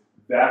things.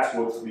 That's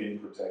what's being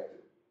protected.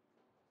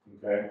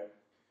 Okay?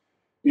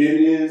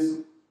 There's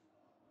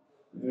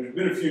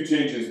been a few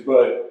changes,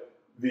 but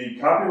the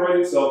copyright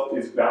itself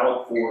is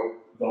valid for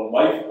the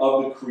life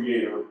of the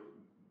creator.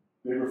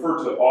 They refer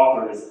to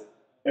author as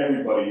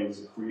everybody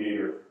is a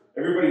creator.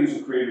 Everybody who's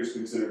a creator is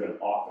considered an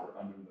author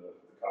under the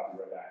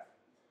Copyright Act.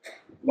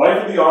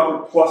 Life of the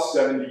author plus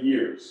 70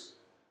 years.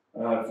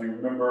 If you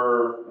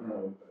remember,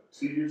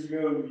 2 years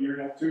ago, a year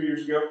and a half, 2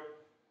 years ago,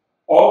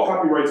 all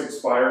copyrights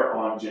expire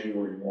on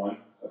January 1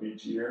 of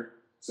each year.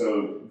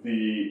 So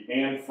the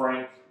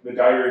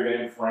Diary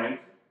of Anne Frank,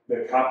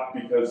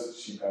 because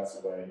she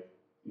passed away,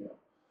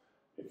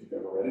 if you've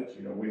ever read it,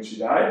 you know when she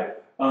died.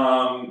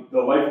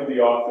 The life of the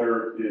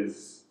author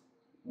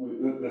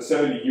the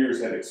 70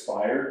 years had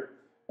expired,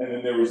 and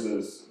then there was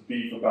this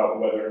beef about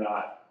whether or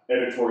not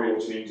editorial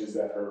changes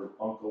that her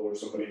uncle or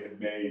somebody had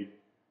made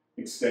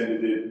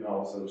extended it and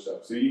all this other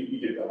stuff. So you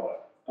get that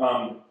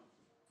all.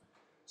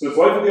 So it's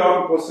life of the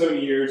author plus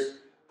 70 years,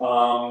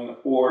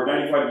 or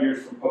 95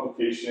 years from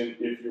publication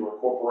if you're a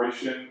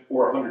corporation,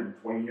 or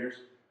 120 years,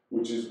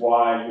 which is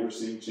why you're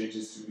seeing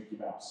changes to Mickey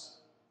Mouse.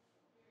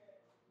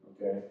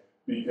 Okay?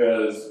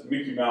 Because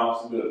Mickey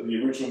Mouse,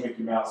 the original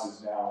Mickey Mouse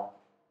is now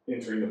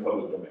entering the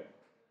public domain.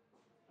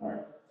 All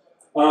right.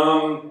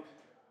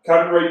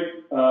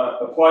 Copyright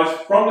applies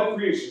from the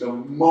creation. The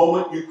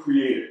moment you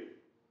create it,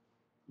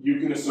 you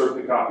can assert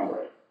the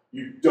copyright.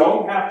 You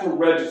don't have to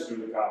register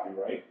the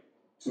copyright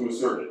to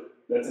assert it.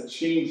 That's a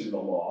change in the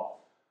law.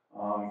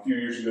 A few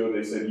years ago,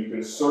 they said you can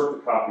assert the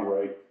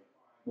copyright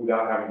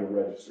without having to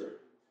register it.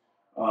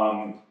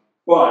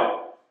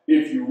 But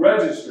if you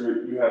register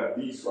it, you have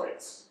these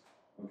rights.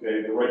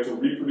 Okay, the right to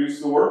reproduce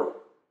the work,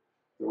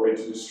 the right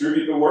to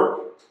distribute the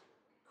work,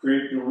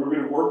 create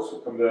derivative works,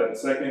 we'll come to that in a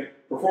second,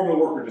 perform the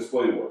work or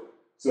display the work.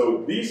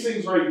 So these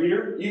things right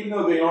here, even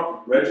though they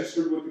aren't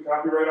registered with the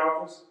Copyright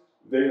Office,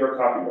 they are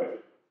copyrighted.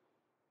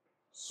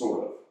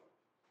 Sort of.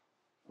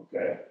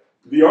 Okay.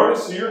 The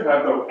artists here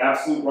have the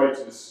absolute right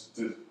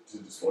to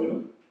display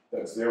them.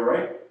 That's their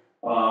right.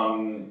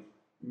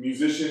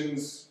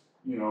 Musicians,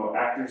 you know,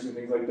 actors and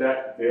things like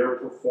that, their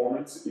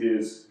performance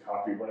is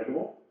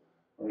copyrightable,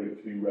 or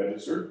it can be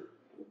registered.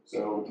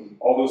 So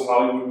all those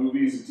Hollywood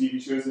movies and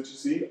TV shows that you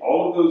see,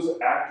 all of those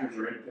actors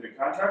are independent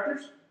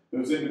contractors.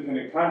 Those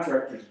independent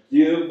contractors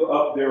give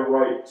up their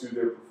right to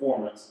their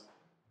performance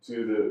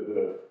to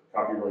the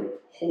copyright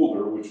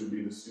holder, which would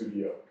be the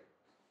studio.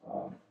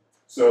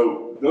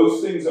 So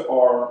those things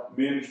are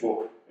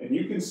manageable, and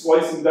you can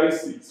slice and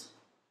dice these.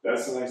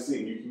 That's the nice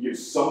thing. You can give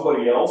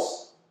somebody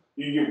else,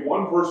 you can give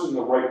one person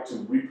the right to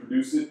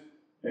reproduce it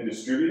and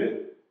distribute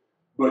it,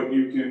 but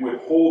you can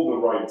withhold the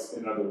rights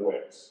in other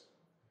ways.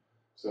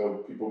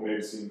 So people may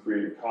have seen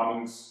Creative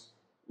Commons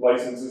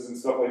licenses and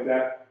stuff like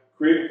that.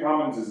 Creative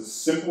Commons is a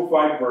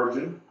simplified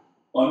version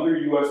under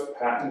U.S.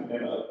 patent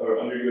and or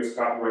under U.S.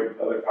 copyright and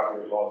other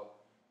copyright laws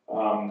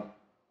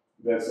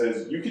that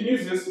says you can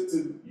use this,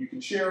 you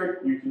can share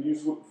it, you can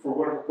use it for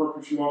whatever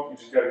purpose you want. You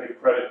just got to give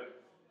credit.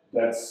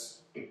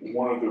 That's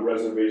one of the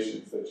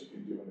reservations that you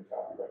can do in the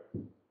copyright.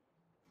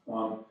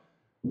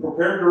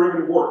 Prepare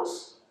derivative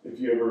works. If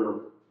you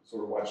ever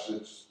sort of watch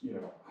this, you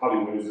know,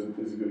 Hollywood is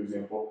a good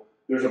example.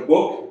 There's a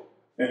book,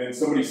 and then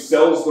somebody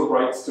sells the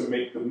rights to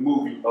make the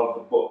movie of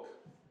the book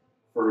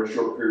for a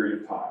short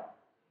period of time.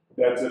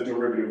 That's a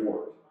derivative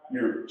work.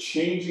 You're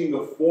changing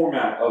the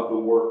format of the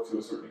work to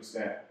a certain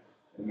extent,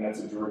 and that's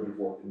a derivative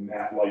work, and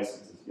that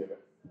license is given.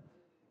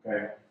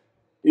 Okay?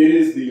 It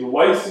is the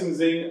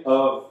licensing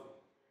of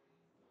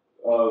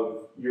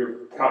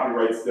your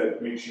copyrights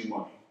that makes you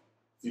money.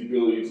 It's the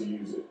ability to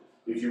use it.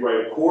 If you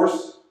write a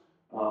course,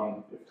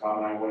 if Tom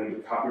and I wanted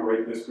to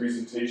copyright this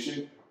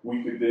presentation,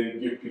 we could then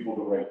give people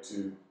the right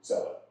to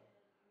sell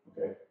it.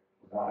 Okay?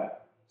 We're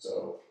not,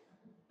 so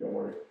don't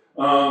worry.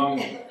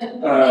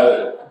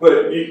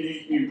 But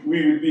we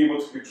would be able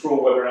to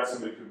control whether or not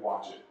somebody could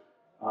watch it.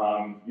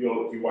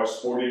 If you watch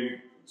sporting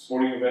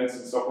events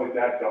and stuff like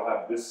that, they'll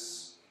have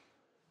this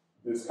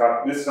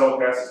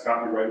telecast is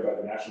copyrighted by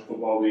the National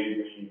Football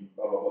League,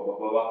 blah, blah, blah, blah,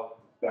 blah, blah.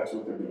 That's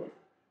what they're doing.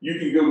 You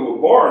can go to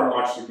a bar and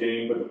watch the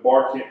game, but the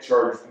bar can't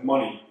charge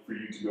money for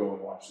you to go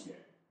and watch the game.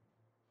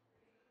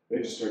 They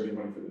just charge you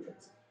money for the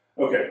drinks.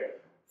 Okay.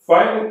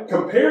 Finally,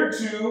 compared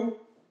to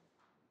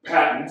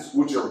patents,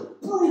 which are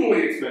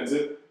brutally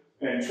expensive,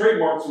 and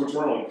trademarks, which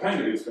are only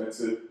kind of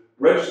expensive,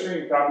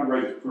 registering a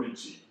copyright is pretty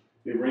cheap.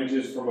 It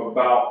ranges from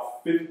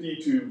about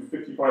 $50 to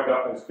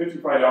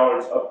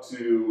 $55 up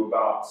to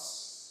about,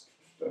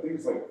 I think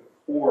it's like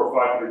 $400 or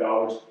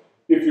 $500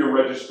 if you're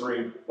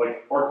registering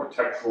like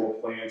architectural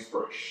plans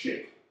for a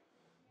ship.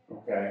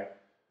 Okay,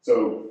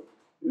 so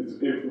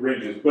it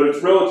ranges, but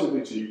it's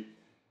relatively cheap.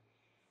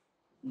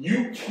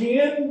 You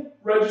can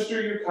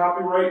register your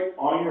copyright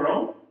on your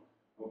own.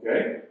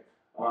 Okay,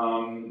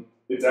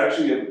 it's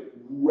actually a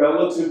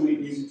relatively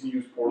easy to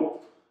use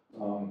portal,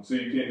 so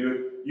you can do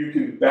it. You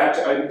can batch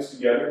items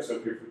together. So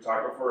if you're a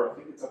photographer, I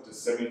think it's up to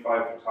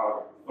 75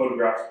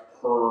 photographs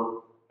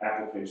per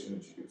application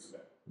that you can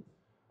submit.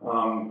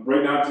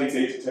 Right now, it takes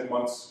 8 to 10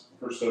 months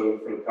or so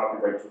for the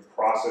copyright to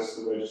process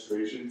the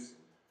registrations.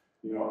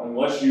 You know,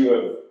 unless you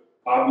have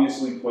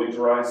obviously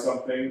plagiarized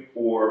something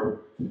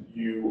or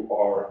you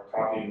are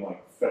copying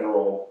like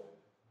federal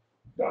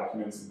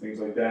documents and things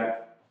like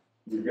that,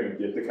 you're going to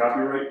get the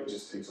copyright. It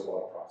just takes a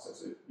while to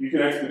process it. You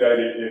can expedite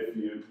it if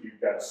you've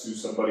got to sue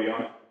somebody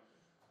on it.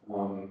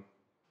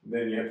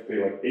 Then you have to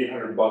pay like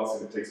 $800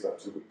 and it takes about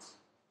 2 weeks.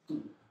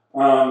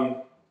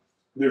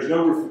 There's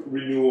no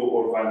renewal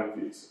or filing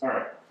fees. All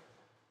right.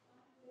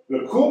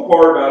 The cool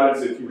part about it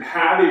is if you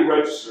have a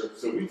register,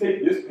 so we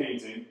take this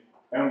painting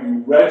and we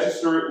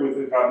register it with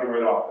the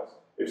Copyright Office.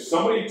 If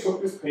somebody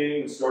took this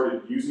painting and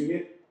started using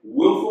it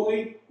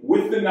willfully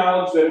with the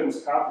knowledge that it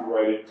was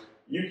copyrighted,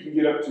 you can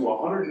get up to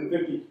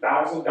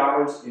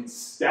 $150,000 in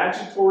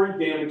statutory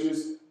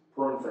damages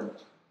per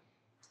infringement,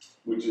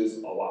 which is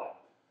a lot.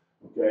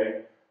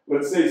 Okay?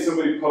 Let's say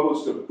somebody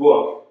published a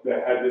book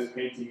that had this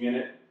painting in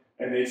it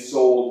and they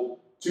sold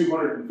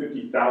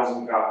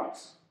 250,000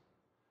 copies.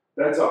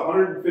 That's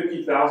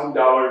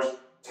 $150,000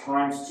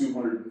 times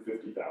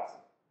 250,000.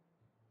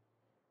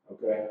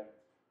 Okay?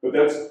 But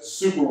that's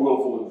super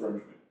willful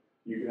infringement.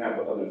 You can have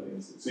other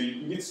things. So you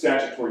can get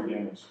statutory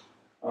damage.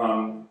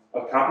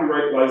 A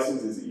copyright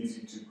license is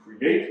easy to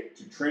create,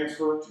 to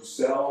transfer, to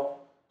sell,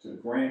 to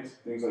grant,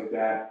 things like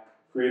that.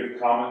 Creative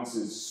Commons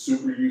is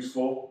super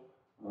useful.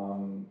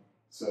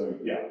 So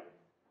yeah,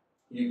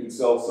 you can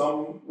sell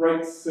some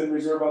rights and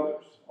reserve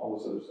others, all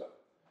this other stuff.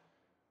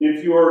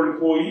 if you are an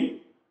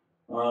employee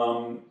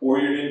or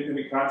you're an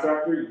independent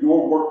contractor,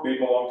 your work may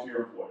belong to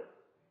your employer.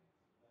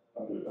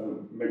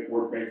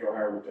 Work made for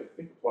hire, which I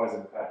think applies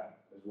in patent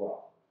as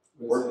well.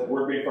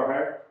 Work made for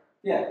hire?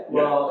 Yeah,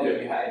 well,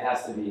 it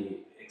has to be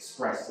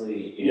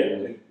expressly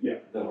in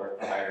the work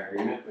for hire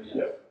agreement. But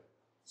yeah.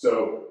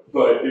 So,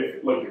 but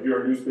if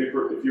you're a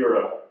newspaper, if you're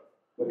a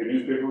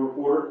newspaper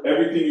reporter,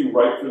 everything you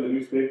write for the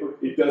newspaper,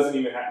 you don't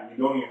even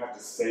have to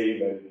say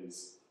that it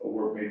is a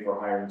work made for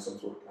hire in some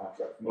sort of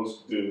contract.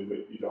 Most do,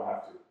 but you don't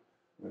have to.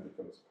 That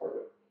becomes part of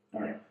it.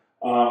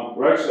 All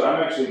right.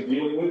 I'm actually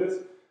dealing with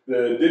this.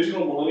 The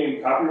Digital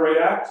Millennium Copyright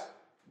Act,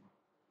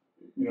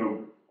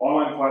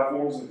 online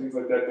platforms and things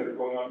like that that are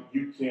going on,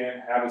 you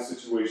can have a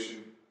situation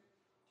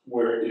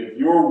where if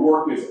your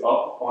work is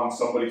up on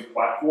somebody's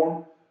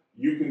platform,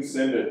 you can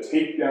send a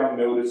takedown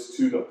notice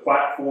to the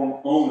platform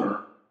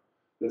owner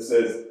that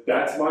says,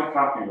 that's my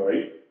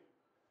copyright,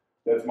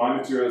 that's my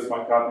material, that's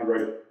my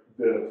copyright.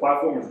 The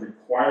platform is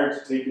required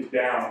to take it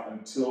down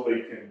until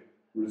they can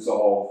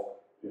resolve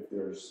if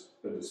there's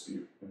a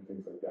dispute and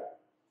things like that.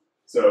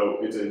 So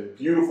it's a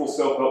beautiful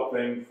self-help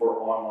thing for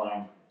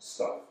online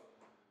stuff.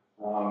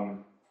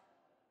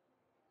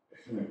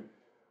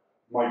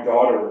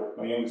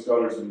 My youngest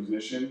daughter is a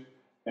musician,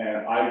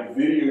 and I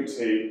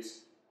videotaped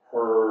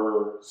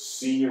her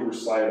senior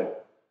recital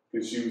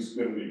because she was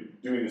going to be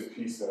doing this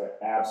piece that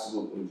I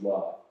absolutely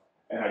love.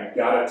 And I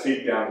got a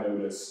takedown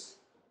notice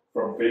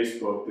from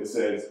Facebook that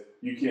says,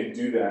 you can't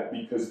do that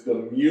because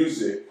the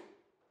music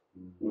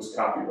was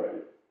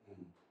copyrighted.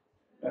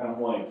 And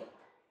I'm like,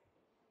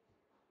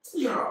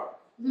 yeah.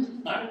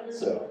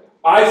 So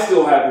I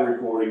still have the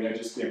recording, I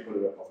just can't put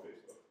it up on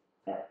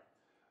Facebook.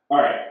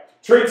 All right.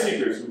 Trade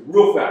secrets,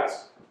 real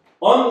fast.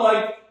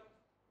 Unlike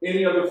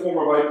any other form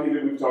of IP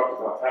that we've talked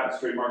about, patents,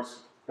 trademarks,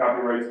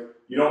 copyrights,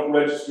 you don't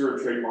register a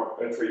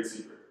trade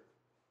secret.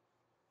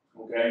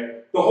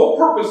 Okay? The whole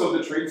purpose of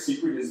the trade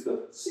secret is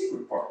the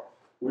secret part,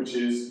 which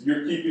is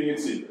you're keeping it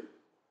secret.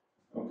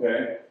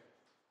 Okay?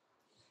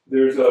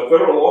 There's a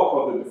federal law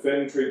called the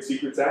Defend Trade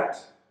Secrets Act.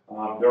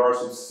 There are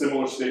some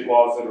similar state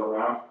laws that are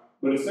around,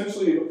 but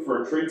essentially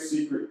for a trade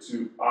secret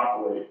to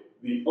operate,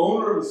 the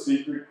owner of the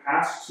secret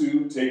has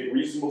to take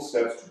reasonable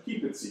steps to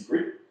keep it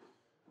secret,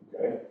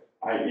 okay?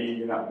 I.e.,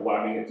 you're not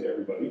blabbing it to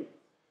everybody.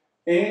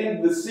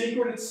 And the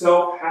secret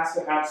itself has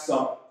to have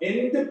some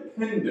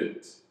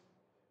independent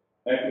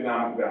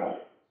economic value.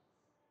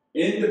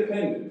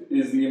 Independent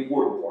is the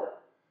important part.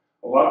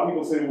 A lot of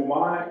people say,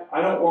 well,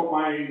 I don't want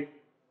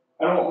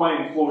my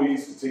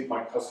employees to take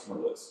my customer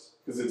list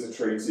because it's a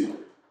trade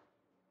secret.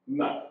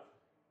 No.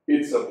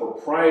 It's a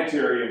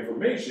proprietary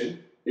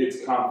information,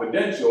 it's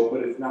confidential,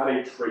 but it's not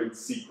a trade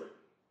secret.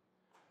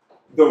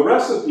 The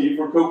recipe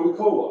for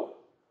Coca-Cola,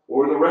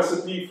 or the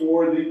recipe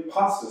for the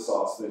pasta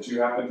sauce that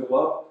you happen to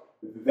love,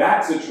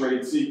 that's a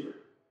trade secret,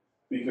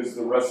 because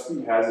the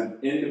recipe has an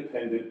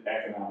independent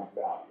economic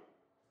value.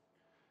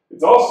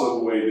 It's also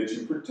the way that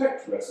you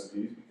protect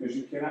recipes, because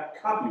you cannot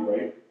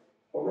copyright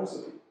a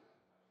recipe.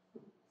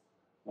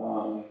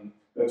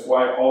 That's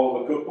why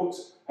all of the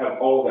cookbooks have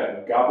all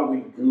that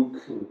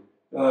gobbledygook.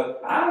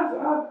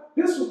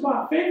 This was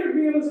my favorite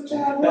meal as a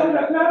child.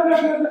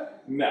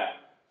 No.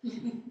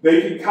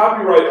 They can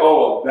copyright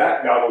all of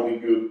that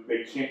gobbledygook.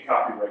 They can't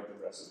copyright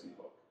the recipe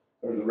book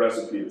or the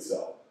recipe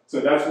itself.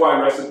 So that's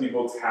why recipe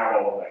books have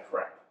all of that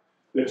crap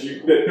that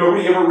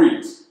nobody ever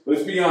reads.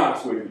 Let's be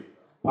honest with you.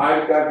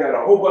 I've got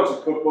a whole bunch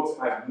of cookbooks.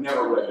 I've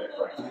never read that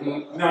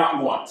crap.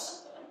 Not once.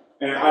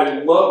 And I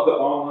love the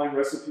online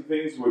recipe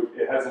things where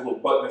it has a little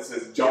button that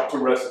says jump to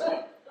recipe.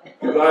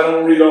 Because I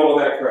don't read all of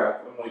that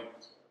crap. I'm like,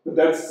 but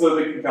that's so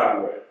they can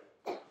copyright it.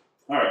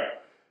 All right.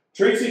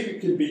 Trade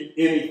secret can be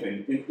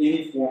anything in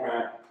any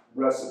format,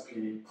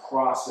 recipe,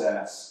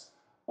 process,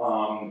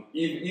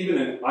 even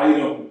an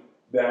item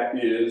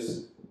that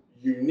is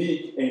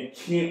unique and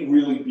can't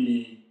really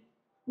be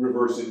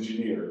reverse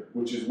engineered,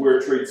 which is where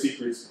trade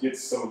secrets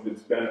gets some of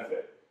its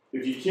benefit.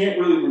 If you can't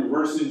really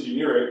reverse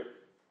engineer it,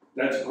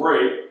 that's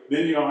great.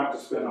 Then you don't have to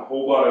spend a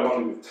whole lot of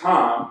money with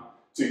time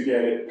to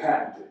get it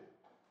patented.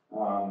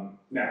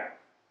 Now,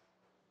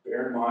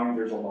 bear in mind,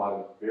 there's a lot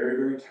of very,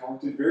 very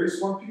talented, very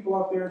smart people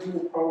out there who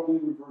will probably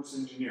reverse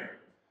engineer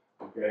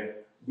it. Okay?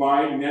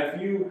 My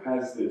nephew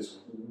has this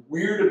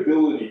weird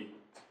ability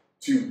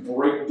to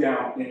break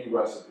down any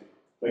recipe.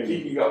 Like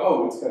he can go,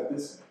 oh, it's got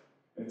this in it,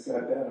 and it's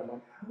got that. I'm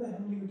like, how the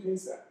hell do you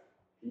taste that?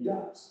 He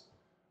does.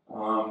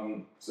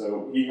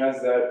 So he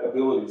has that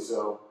ability.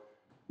 So,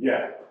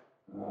 yeah.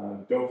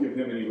 Don't give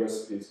him any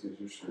recipes because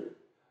you're screwed.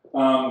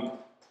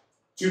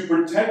 To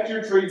protect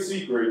your trade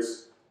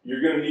secrets,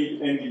 you're going to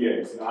need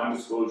NDAs,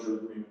 non-disclosure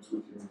agreements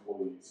with your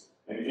employees,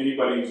 and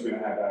anybody who's going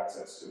to have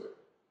access to it.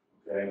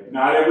 Okay?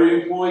 Not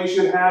every employee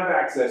should have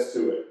access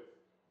to it.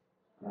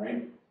 All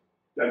right?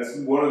 That's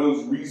one of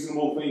those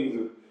reasonable things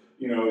that,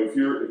 if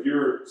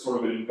you're sort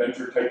of an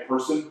inventor type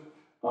person,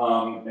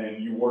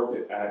 and you work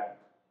at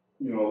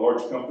a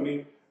large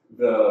company,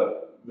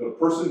 the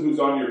person who's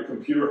on your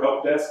computer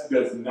help desk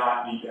does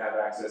not need to have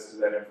access to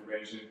that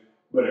information.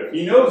 But if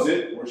he knows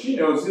it or she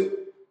knows it,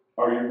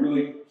 are you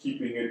really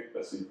keeping it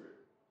a secret?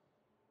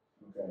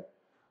 Okay,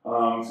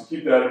 so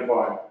keep that in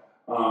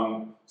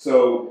mind.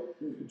 So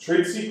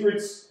trade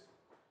secrets,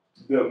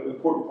 the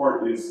important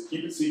part is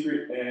keep it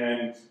secret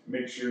and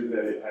make sure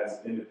that it has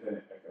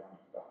independent economic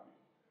value.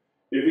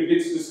 If it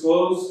gets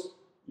disclosed,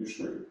 you're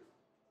screwed.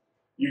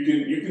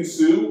 You can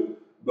sue,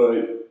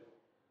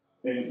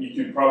 and you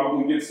can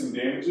probably get some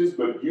damages,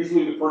 but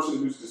usually the person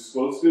who's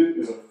disclosed it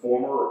is a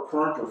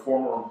current or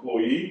former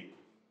employee,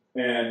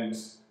 and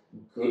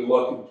good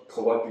luck in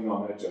collecting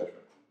on that judgment.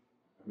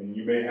 I mean,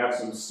 you may have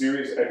some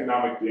serious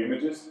economic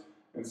damages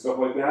and stuff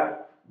like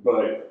that,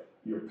 but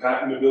your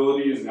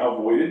patentability is now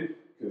voided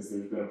because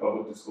there's been a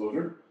public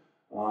disclosure.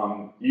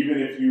 Even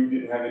if you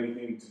didn't have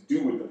anything to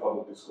do with the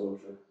public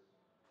disclosure.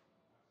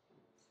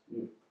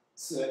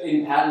 So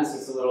in patents,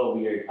 it's a little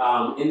weird.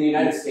 In the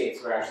United States,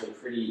 we're actually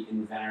pretty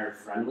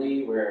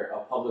inventor-friendly, where a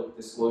public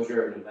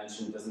disclosure of an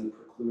invention doesn't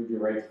preclude your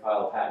right to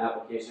file a patent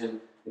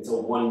application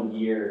until 1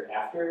 year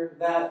after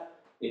that.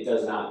 It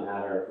does not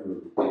matter who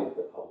did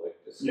the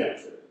public disclosure.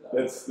 Yeah,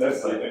 that's the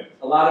thing.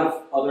 A lot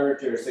of other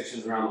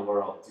jurisdictions around the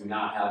world do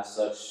not have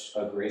such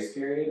a grace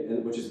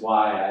period, which is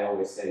why I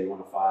always say you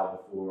want to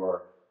file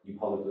before you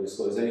publicly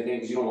disclose anything,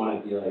 because you don't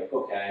want to be like,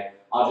 okay,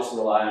 I'll just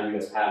rely on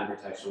U.S. patent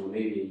protection. Well,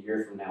 maybe a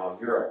year from now,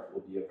 Europe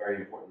will be a very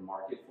important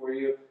market for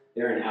you.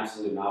 They're an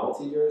absolute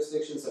novelty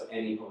jurisdiction, so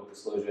any public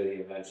disclosure of the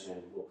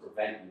invention will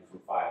prevent you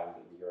from filing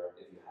in Europe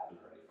if you haven't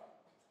already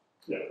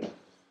filed. Yeah.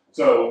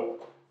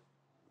 So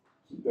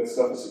keep that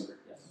stuff a secret.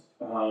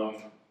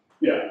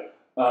 Yes.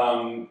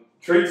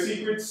 Trade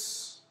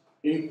secrets,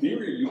 in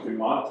theory, you can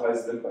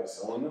monetize them by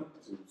selling them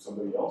to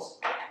somebody else.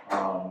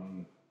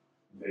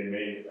 They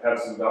may have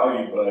some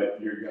value, but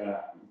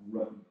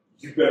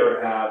you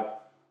better have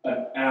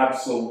an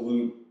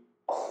absolute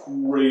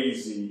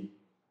crazy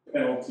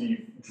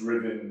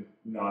penalty-driven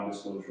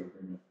non-disclosure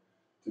agreement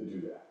to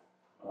do that.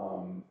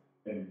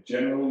 And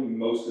generally,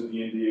 most of the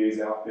NDAs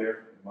out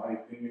there, in my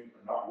opinion,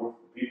 are not worth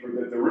the paper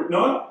that they're written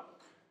on.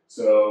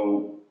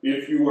 So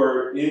if you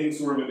are in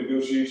sort of a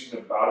negotiation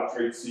about a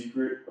trade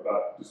secret,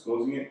 about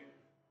disclosing it,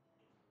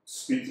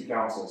 speak to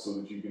counsel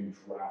so that you can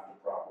draft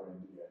a proper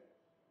NDA.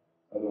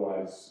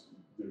 Otherwise,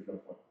 there's no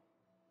point.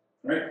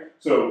 All right,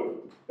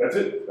 so that's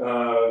it.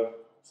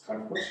 It's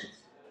time for questions.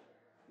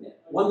 Yeah.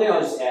 One thing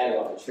I'll just add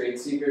about the trade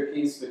secret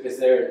piece, because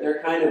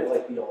they're kind of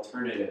like the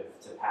alternative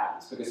to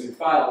patents. Because if you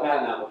file a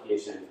patent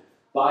application,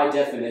 by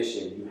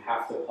definition, you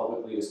have to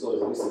publicly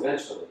disclose, at least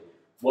eventually,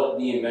 what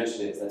the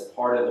invention is. That's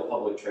part of the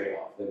public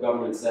trade-off. The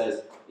government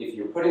says, if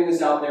you're putting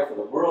this out there for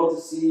the world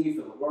to see,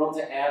 for the world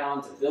to add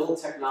on, to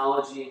build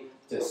technology,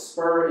 to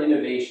spur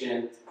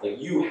innovation,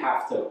 like you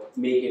have to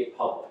make it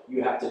public.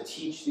 You have to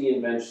teach the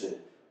invention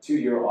to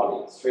your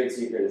audience. Trade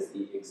secret is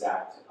the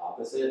exact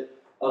opposite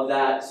of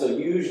that. So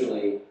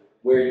usually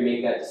where you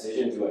make that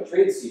decision to a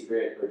trade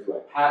secret or to a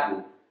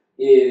patent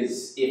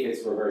is if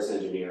it's reverse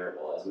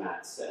engineerable, as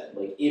Matt said.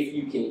 Like if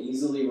you can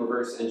easily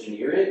reverse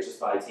engineer it just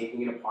by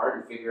taking it apart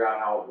and figure out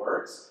how it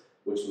works,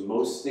 which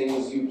most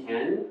things you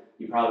can,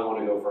 you probably want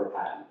to go for a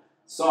patent.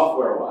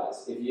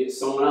 Software-wise, if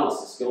someone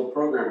else, a skilled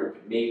programmer,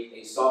 could make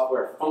a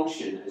software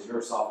function as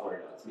your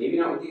software does, maybe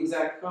not with the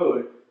exact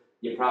code,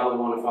 you probably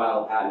want to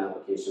file a patent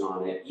application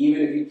on it,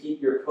 even if you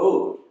keep your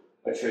code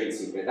a trade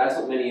secret. That's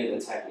what many of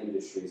the tech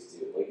industries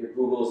do, like your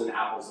Googles and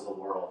Apples of the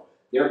world.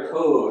 Their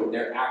code,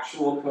 their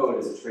actual code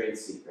is a trade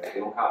secret. They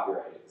don't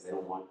copyright it because they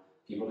don't want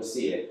people to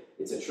see it.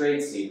 It's a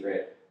trade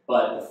secret,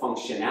 but the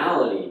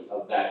functionality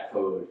of that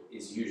code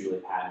is usually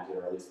patented,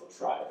 or at least they'll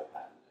try to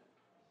patent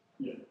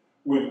it. Yeah.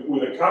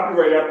 With a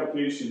copyright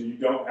application, you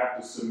don't have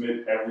to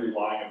submit every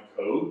line of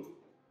code,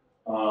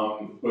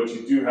 but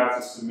you do have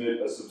to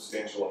submit a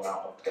substantial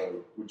amount of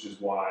code, which is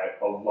why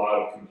a lot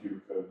of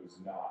computer code does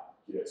not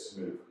get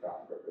submitted for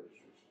copyright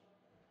registration.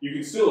 You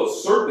can still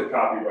assert the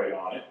copyright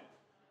on it,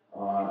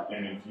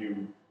 and if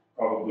you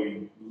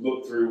probably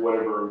look through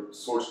whatever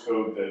source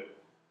code that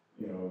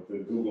the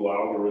Google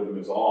algorithm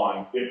is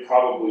on, it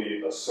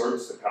probably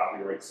asserts the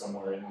copyright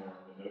somewhere in there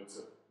in the notes,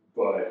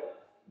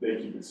 but they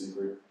keep it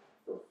secret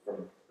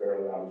from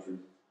fairly obvious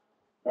reasons.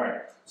 All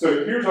right,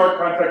 so here's our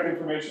contact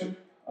information.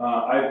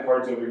 I have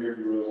cards over here if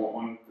you really want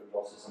one. There's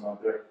also some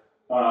out there.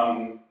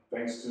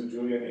 Thanks to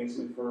Julia and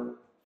Ainsley for